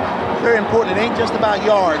 sir. Very important. It ain't just about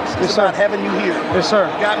yards. It's about having you here. Yes,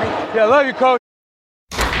 sir. You got me? Yeah, I love you, Coach.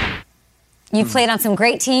 You played on some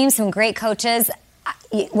great teams, some great coaches.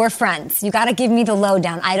 We're friends. You got to give me the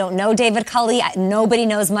lowdown. I don't know David Culley. Nobody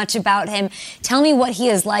knows much about him. Tell me what he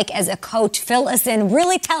is like as a coach. Fill us in.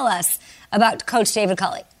 Really tell us about Coach David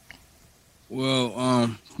Culley.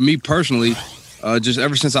 Well, me personally, just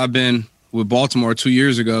ever since I've been with Baltimore 2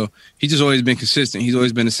 years ago, he's just always been consistent. He's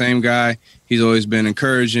always been the same guy. He's always been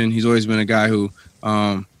encouraging. He's always been a guy who,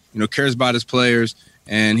 cares about his players.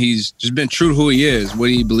 And he's just been true to who he is, what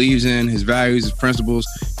he believes in, his values, his principles.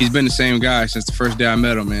 He's been the same guy since the first day I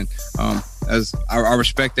met him. And as I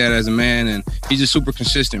respect that as a man, and he's just super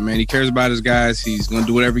consistent, man. He cares about his guys. He's going to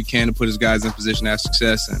do whatever he can to put his guys in position to have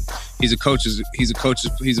success. And he's a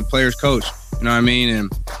player's coach. You know what I mean?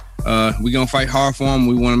 And we're going to fight hard for him.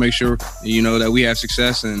 We want to make sure, that we have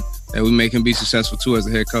success and that we make him be successful too as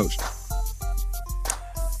a head coach.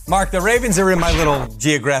 Mark, the Ravens are in my little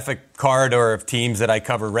geographic corridor of teams that I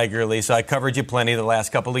cover regularly. So I covered you plenty the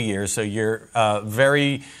last couple of years. So you're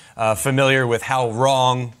very familiar with how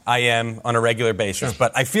wrong I am on a regular basis. Sure.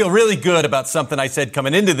 But I feel really good about something I said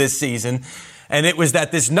coming into this season. And it was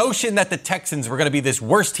that this notion that the Texans were going to be this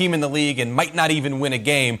worst team in the league and might not even win a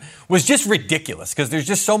game was just ridiculous because there's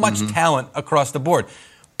just so much talent across the board.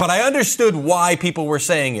 But I understood why people were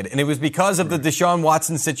saying it, and it was because of the Deshaun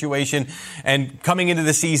Watson situation and coming into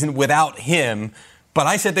the season without him. But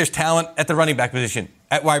I said there's talent at the running back position,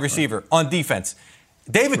 at wide receiver, on defense.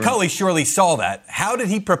 David Culley surely saw that. How did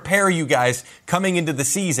he prepare you guys coming into the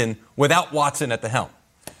season without Watson at the helm?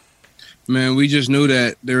 Man, we just knew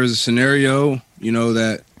that there was a scenario,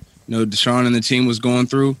 that Deshaun and the team was going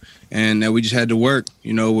through, and that we just had to work,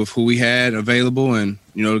 with who we had available and,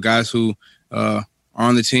 the guys who are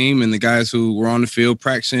on the team and the guys who were on the field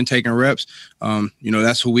practicing, taking reps.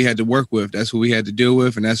 That's who we had to work with. That's who we had to deal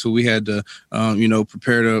with, and that's who we had to,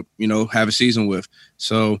 prepare to, have a season with.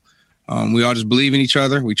 So we all just believe in each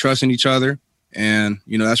other. We trust in each other. And,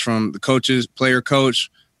 that's from the coaches, player-coach,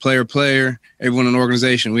 player, everyone in the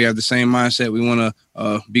organization. We have the same mindset. We want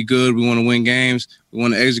to be good. We want to win games. We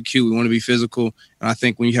want to execute. We want to be physical. And I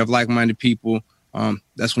think when you have like-minded people,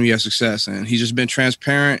 that's when you have success. And he's just been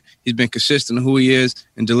transparent. He's been consistent in who he is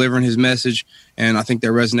and delivering his message. And I think that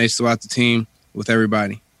resonates throughout the team with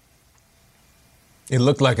everybody. It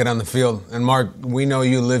looked like it on the field. And, Mark, we know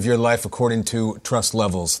you live your life according to trust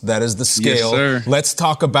levels. That is the scale. Yes, sir. Let's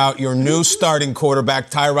talk about your new starting quarterback,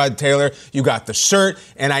 Tyrod Taylor. You got the shirt,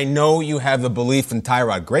 and I know you have the belief in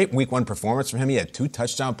Tyrod. Great Week 1 performance from him. He had 2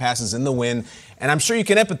 touchdown passes in the win. And I'm sure you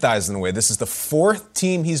can empathize in a way. This is the 4th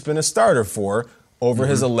team he's been a starter for over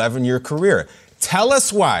his 11-year career. Tell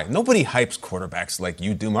us why. Nobody hypes quarterbacks like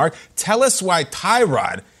you do, Mark. Tell us why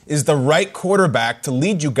Tyrod is the right quarterback to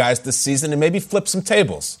lead you guys this season and maybe flip some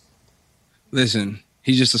tables. Listen,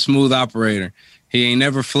 he's just a smooth operator. He ain't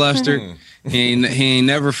never flustered. He ain't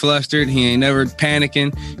never flustered. He ain't never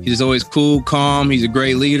panicking. He's always cool, calm. He's a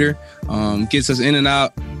great leader. Gets us in and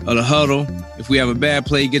out of the huddle. If we have a bad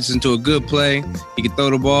play, he gets us into a good play. He can throw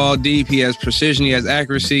the ball deep. He has precision. He has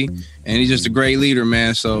accuracy. And he's just a great leader,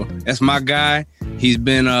 man. So that's my guy. He's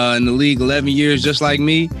been in the league 11 years just like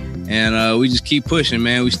me. And we just keep pushing,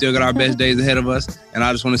 man. We still got our best days ahead of us. And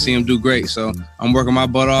I just want to see him do great. So I'm working my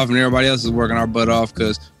butt off, and everybody else is working our butt off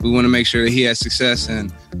because we want to make sure that he has success.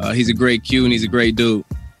 And he's a great Q, and he's a great dude.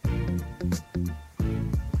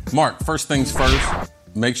 Mark, first things first,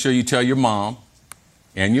 make sure you tell your mom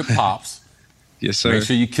and your pops. Yes, sir. Make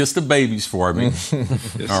sure you kiss the babies for me. Yes,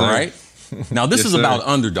 all sir. right? Now, this is about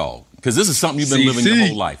underdog because this is something you've been living your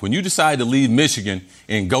whole life. When you decide to leave Michigan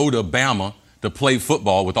and go to Bama to play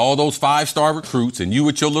football with all those 5-star recruits and you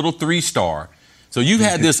with your little 3-star. So you've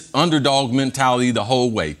had this underdog mentality the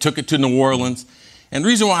whole way. Took it to New Orleans. And the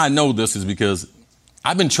reason why I know this is because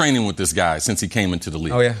I've been training with this guy since he came into the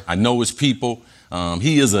league. Oh, yeah. I know his people.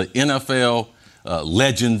 He is an NFL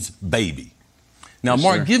legends baby. Now, Yes,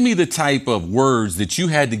 Mark, sir. give me the type of words that you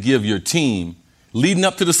had to give your team leading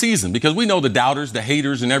up to the season, because we know the doubters, the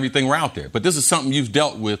haters, and everything were out there. But this is something you've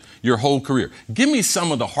dealt with your whole career. Give me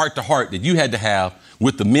some of the heart-to-heart that you had to have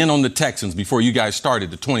with the men on the Texans before you guys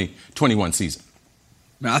started the 2021 season.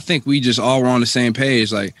 Man, I think we just all were on the same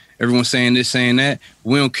page. Like, everyone's saying this, saying that.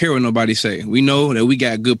 We don't care what nobody say. We know that we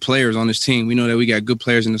got good players on this team. We know that we got good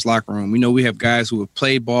players in this locker room. We know we have guys who have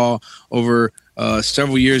played ball over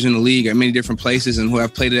several years in the league at many different places and who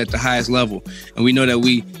have played it at the highest level. And we know that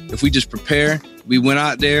if we just prepare, we went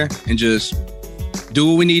out there and just do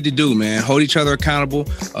what we need to do, man. Hold each other accountable,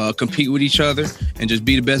 compete with each other, and just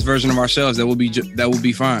be the best version of ourselves. That will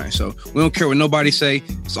be fine. So we don't care what nobody say.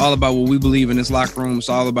 It's all about what we believe in this locker room. It's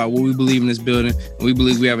all about what we believe in this building. And we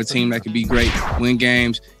believe we have a team that can be great, win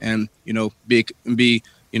games, and be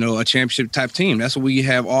a championship type team. That's what we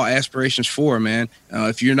have all aspirations for, man.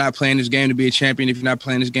 If you're not playing this game to be a champion, if you're not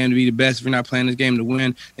playing this game to be the best, if you're not playing this game to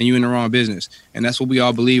win, then you're in the wrong business. And that's what we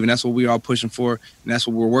all believe, and that's what we all pushing for, and that's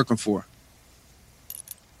what we're working for.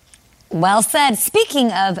 Well said.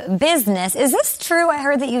 Speaking of business, is this true? I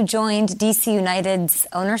heard that you joined DC United's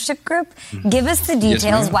ownership group. Give us the details.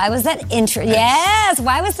 Yes, why was that Yes.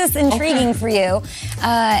 Why was this intriguing for you?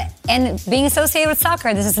 And being associated with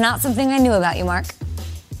soccer, this is not something I knew about you, Mark.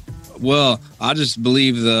 Well, I just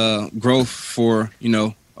believe the growth for,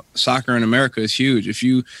 soccer in America is huge. If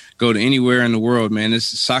you go to anywhere in the world, man,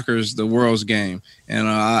 soccer is the world's game. And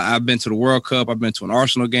I've been to the World Cup. I've been to an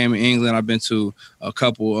Arsenal game in England. I've been to a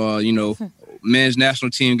couple, men's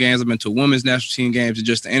national team games. I've been to women's national team games. And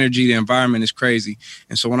just the energy, the environment is crazy.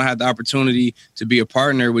 And so when I had the opportunity to be a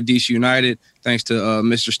partner with DC United, thanks to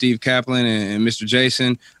Mr. Steve Kaplan and Mr.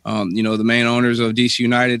 Jason, the main owners of DC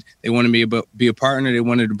United, they wanted me to be a partner. They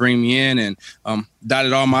wanted to bring me in and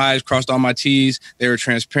dotted all my I's, crossed all my T's. They were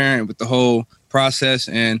transparent with the whole process,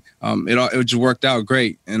 and it just worked out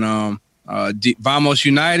great. And Vamos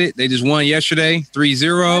United, they just won yesterday,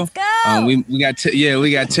 3-0. Let's go.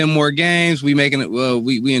 We got 10 more games. We making it.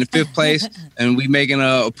 We in the 5th place, and we making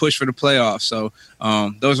a push for the playoffs. So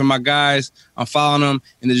those are my guys. I'm following them,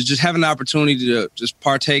 and just having the opportunity to just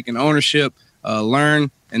partake in ownership,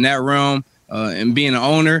 learn in that realm, and being an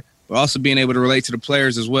owner, but also being able to relate to the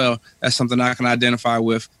players as well. That's something I can identify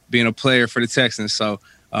with being a player for the Texans. So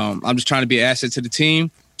I'm just trying to be an asset to the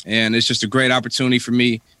team, and it's just a great opportunity for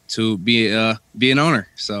me to be an owner.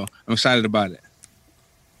 So I'm excited about it.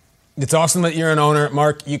 It's awesome that you're an owner.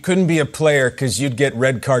 Mark, you couldn't be a player because you'd get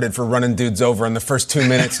red carded for running dudes over in the first 2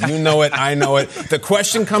 minutes. You know it. I know it. The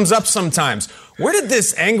question comes up sometimes. Where did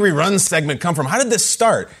this angry run segment come from? How did this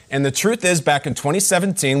start? And the truth is, back in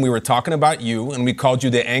 2017, we were talking about you, and we called you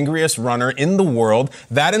the angriest runner in the world.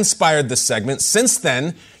 That inspired the segment. Since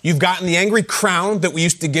then, you've gotten the angry crown that we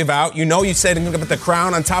used to give out. You said about the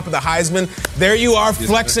crown on top of the Heisman. There you are,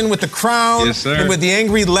 flexing with the crown and with the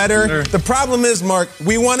angry letter. The problem is, Mark,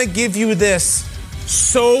 we want to give you this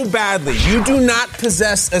so badly. You do not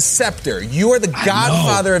possess a scepter. You are the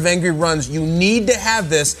godfather of angry runs. You need to have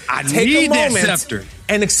this. Take a moment that scepter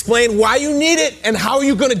and explain why you need it and how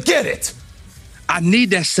you're going to get it. I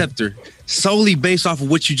need that scepter solely based off of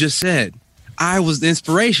what you just said. I was the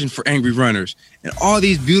inspiration for angry runners and all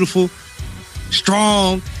these beautiful,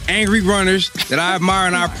 strong, angry runners that I admire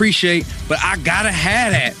and I appreciate, but I gotta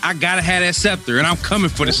have that. I gotta have that scepter, and I'm coming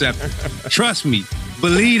for the scepter. Trust me.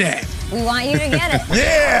 Believe that. We want you to get it.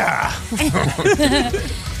 Yeah!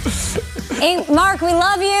 Hey, Mark, we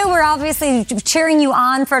love you. We're obviously cheering you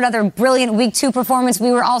on for another brilliant Week 2 performance. We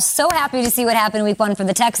were all so happy to see what happened Week 1 for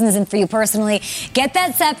the Texans and for you personally. Get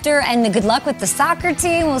that scepter, and good luck with the soccer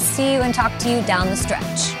team. We'll see you and talk to you down the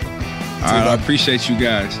stretch. All right, I appreciate you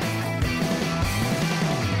guys.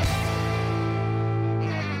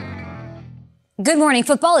 Good Morning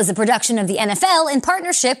Football is a production of the NFL in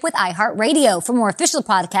partnership with iHeartRadio. For more official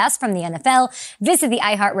podcasts from the NFL, visit the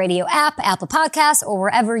iHeartRadio app, Apple Podcasts, or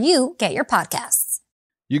wherever you get your podcasts.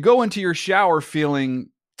 You go into your shower feeling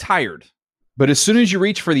tired, but as soon as you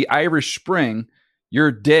reach for the Irish Spring,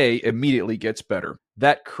 your day immediately gets better.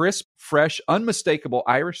 That crisp, fresh, unmistakable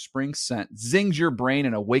Irish Spring scent zings your brain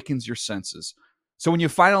and awakens your senses. So when you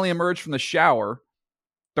finally emerge from the shower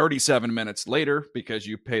 37 minutes later, because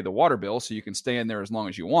you pay the water bill so you can stay in there as long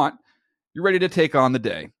as you want, you're ready to take on the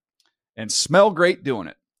day and smell great doing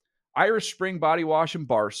it. Irish Spring Body Wash and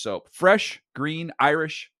Bar Soap. Fresh, green,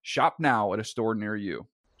 Irish. Shop now at a store near you.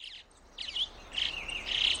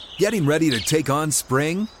 Getting ready to take on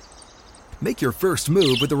spring? Make your first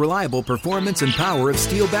move with the reliable performance and power of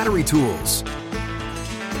Steel battery tools.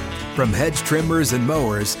 From hedge trimmers and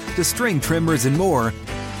mowers to string trimmers and more,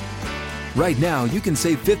 right now, you can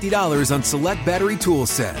save $50 on select battery tool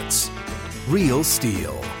sets. Real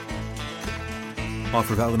Steel.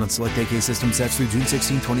 Offer valid on select AK system sets through June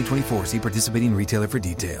 16, 2024. See participating retailer for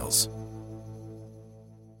details.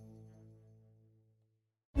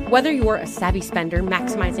 Whether you're a savvy spender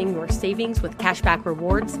maximizing your savings with cashback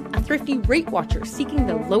rewards, a thrifty rate watcher seeking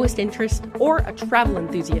the lowest interest, or a travel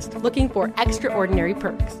enthusiast looking for extraordinary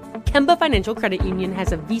perks, Kemba Financial Credit Union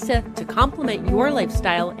has a visa to complement your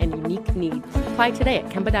lifestyle and unique needs. Apply today at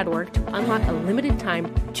Kemba.org to unlock a limited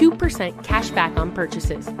time 2% cash back on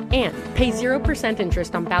purchases and pay 0%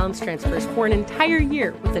 interest on balance transfers for an entire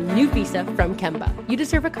year with a new visa from Kemba. You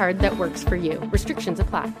deserve a card that works for you. Restrictions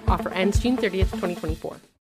apply. Offer ends June 30th, 2024.